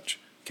as such.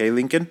 Okay,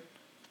 Lincoln?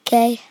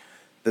 Okay.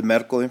 The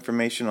medical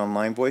information on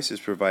Lyme Voice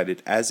is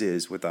provided as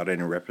is without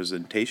any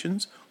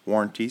representations,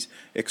 warranties,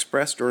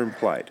 expressed or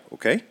implied.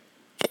 Okay?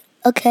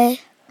 Okay.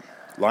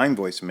 Lyme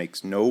Voice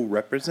makes no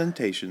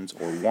representations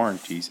or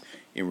warranties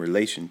in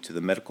relation to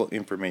the medical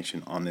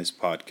information on this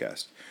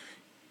podcast.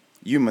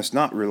 You must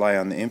not rely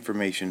on the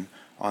information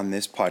on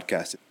this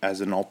podcast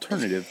as an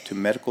alternative to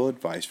medical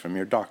advice from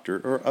your doctor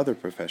or other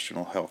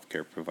professional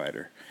healthcare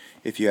provider.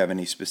 If you have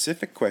any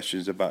specific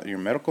questions about your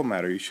medical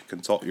matter, you should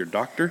consult your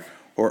doctor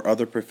or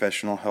other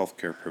professional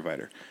healthcare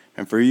provider.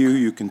 And for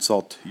you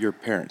consult your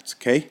parents,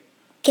 okay?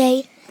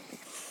 Okay.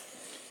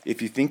 If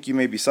you think you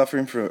may be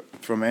suffering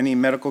from any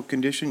medical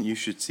condition, you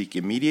should seek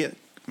immediate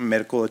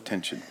medical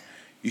attention.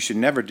 You should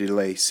never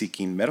delay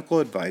seeking medical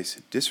advice,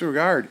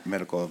 disregard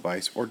medical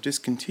advice, or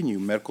discontinue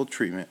medical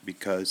treatment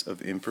because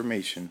of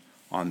information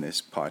on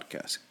this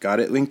podcast.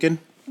 Got it, Lincoln?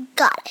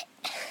 Got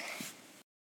it.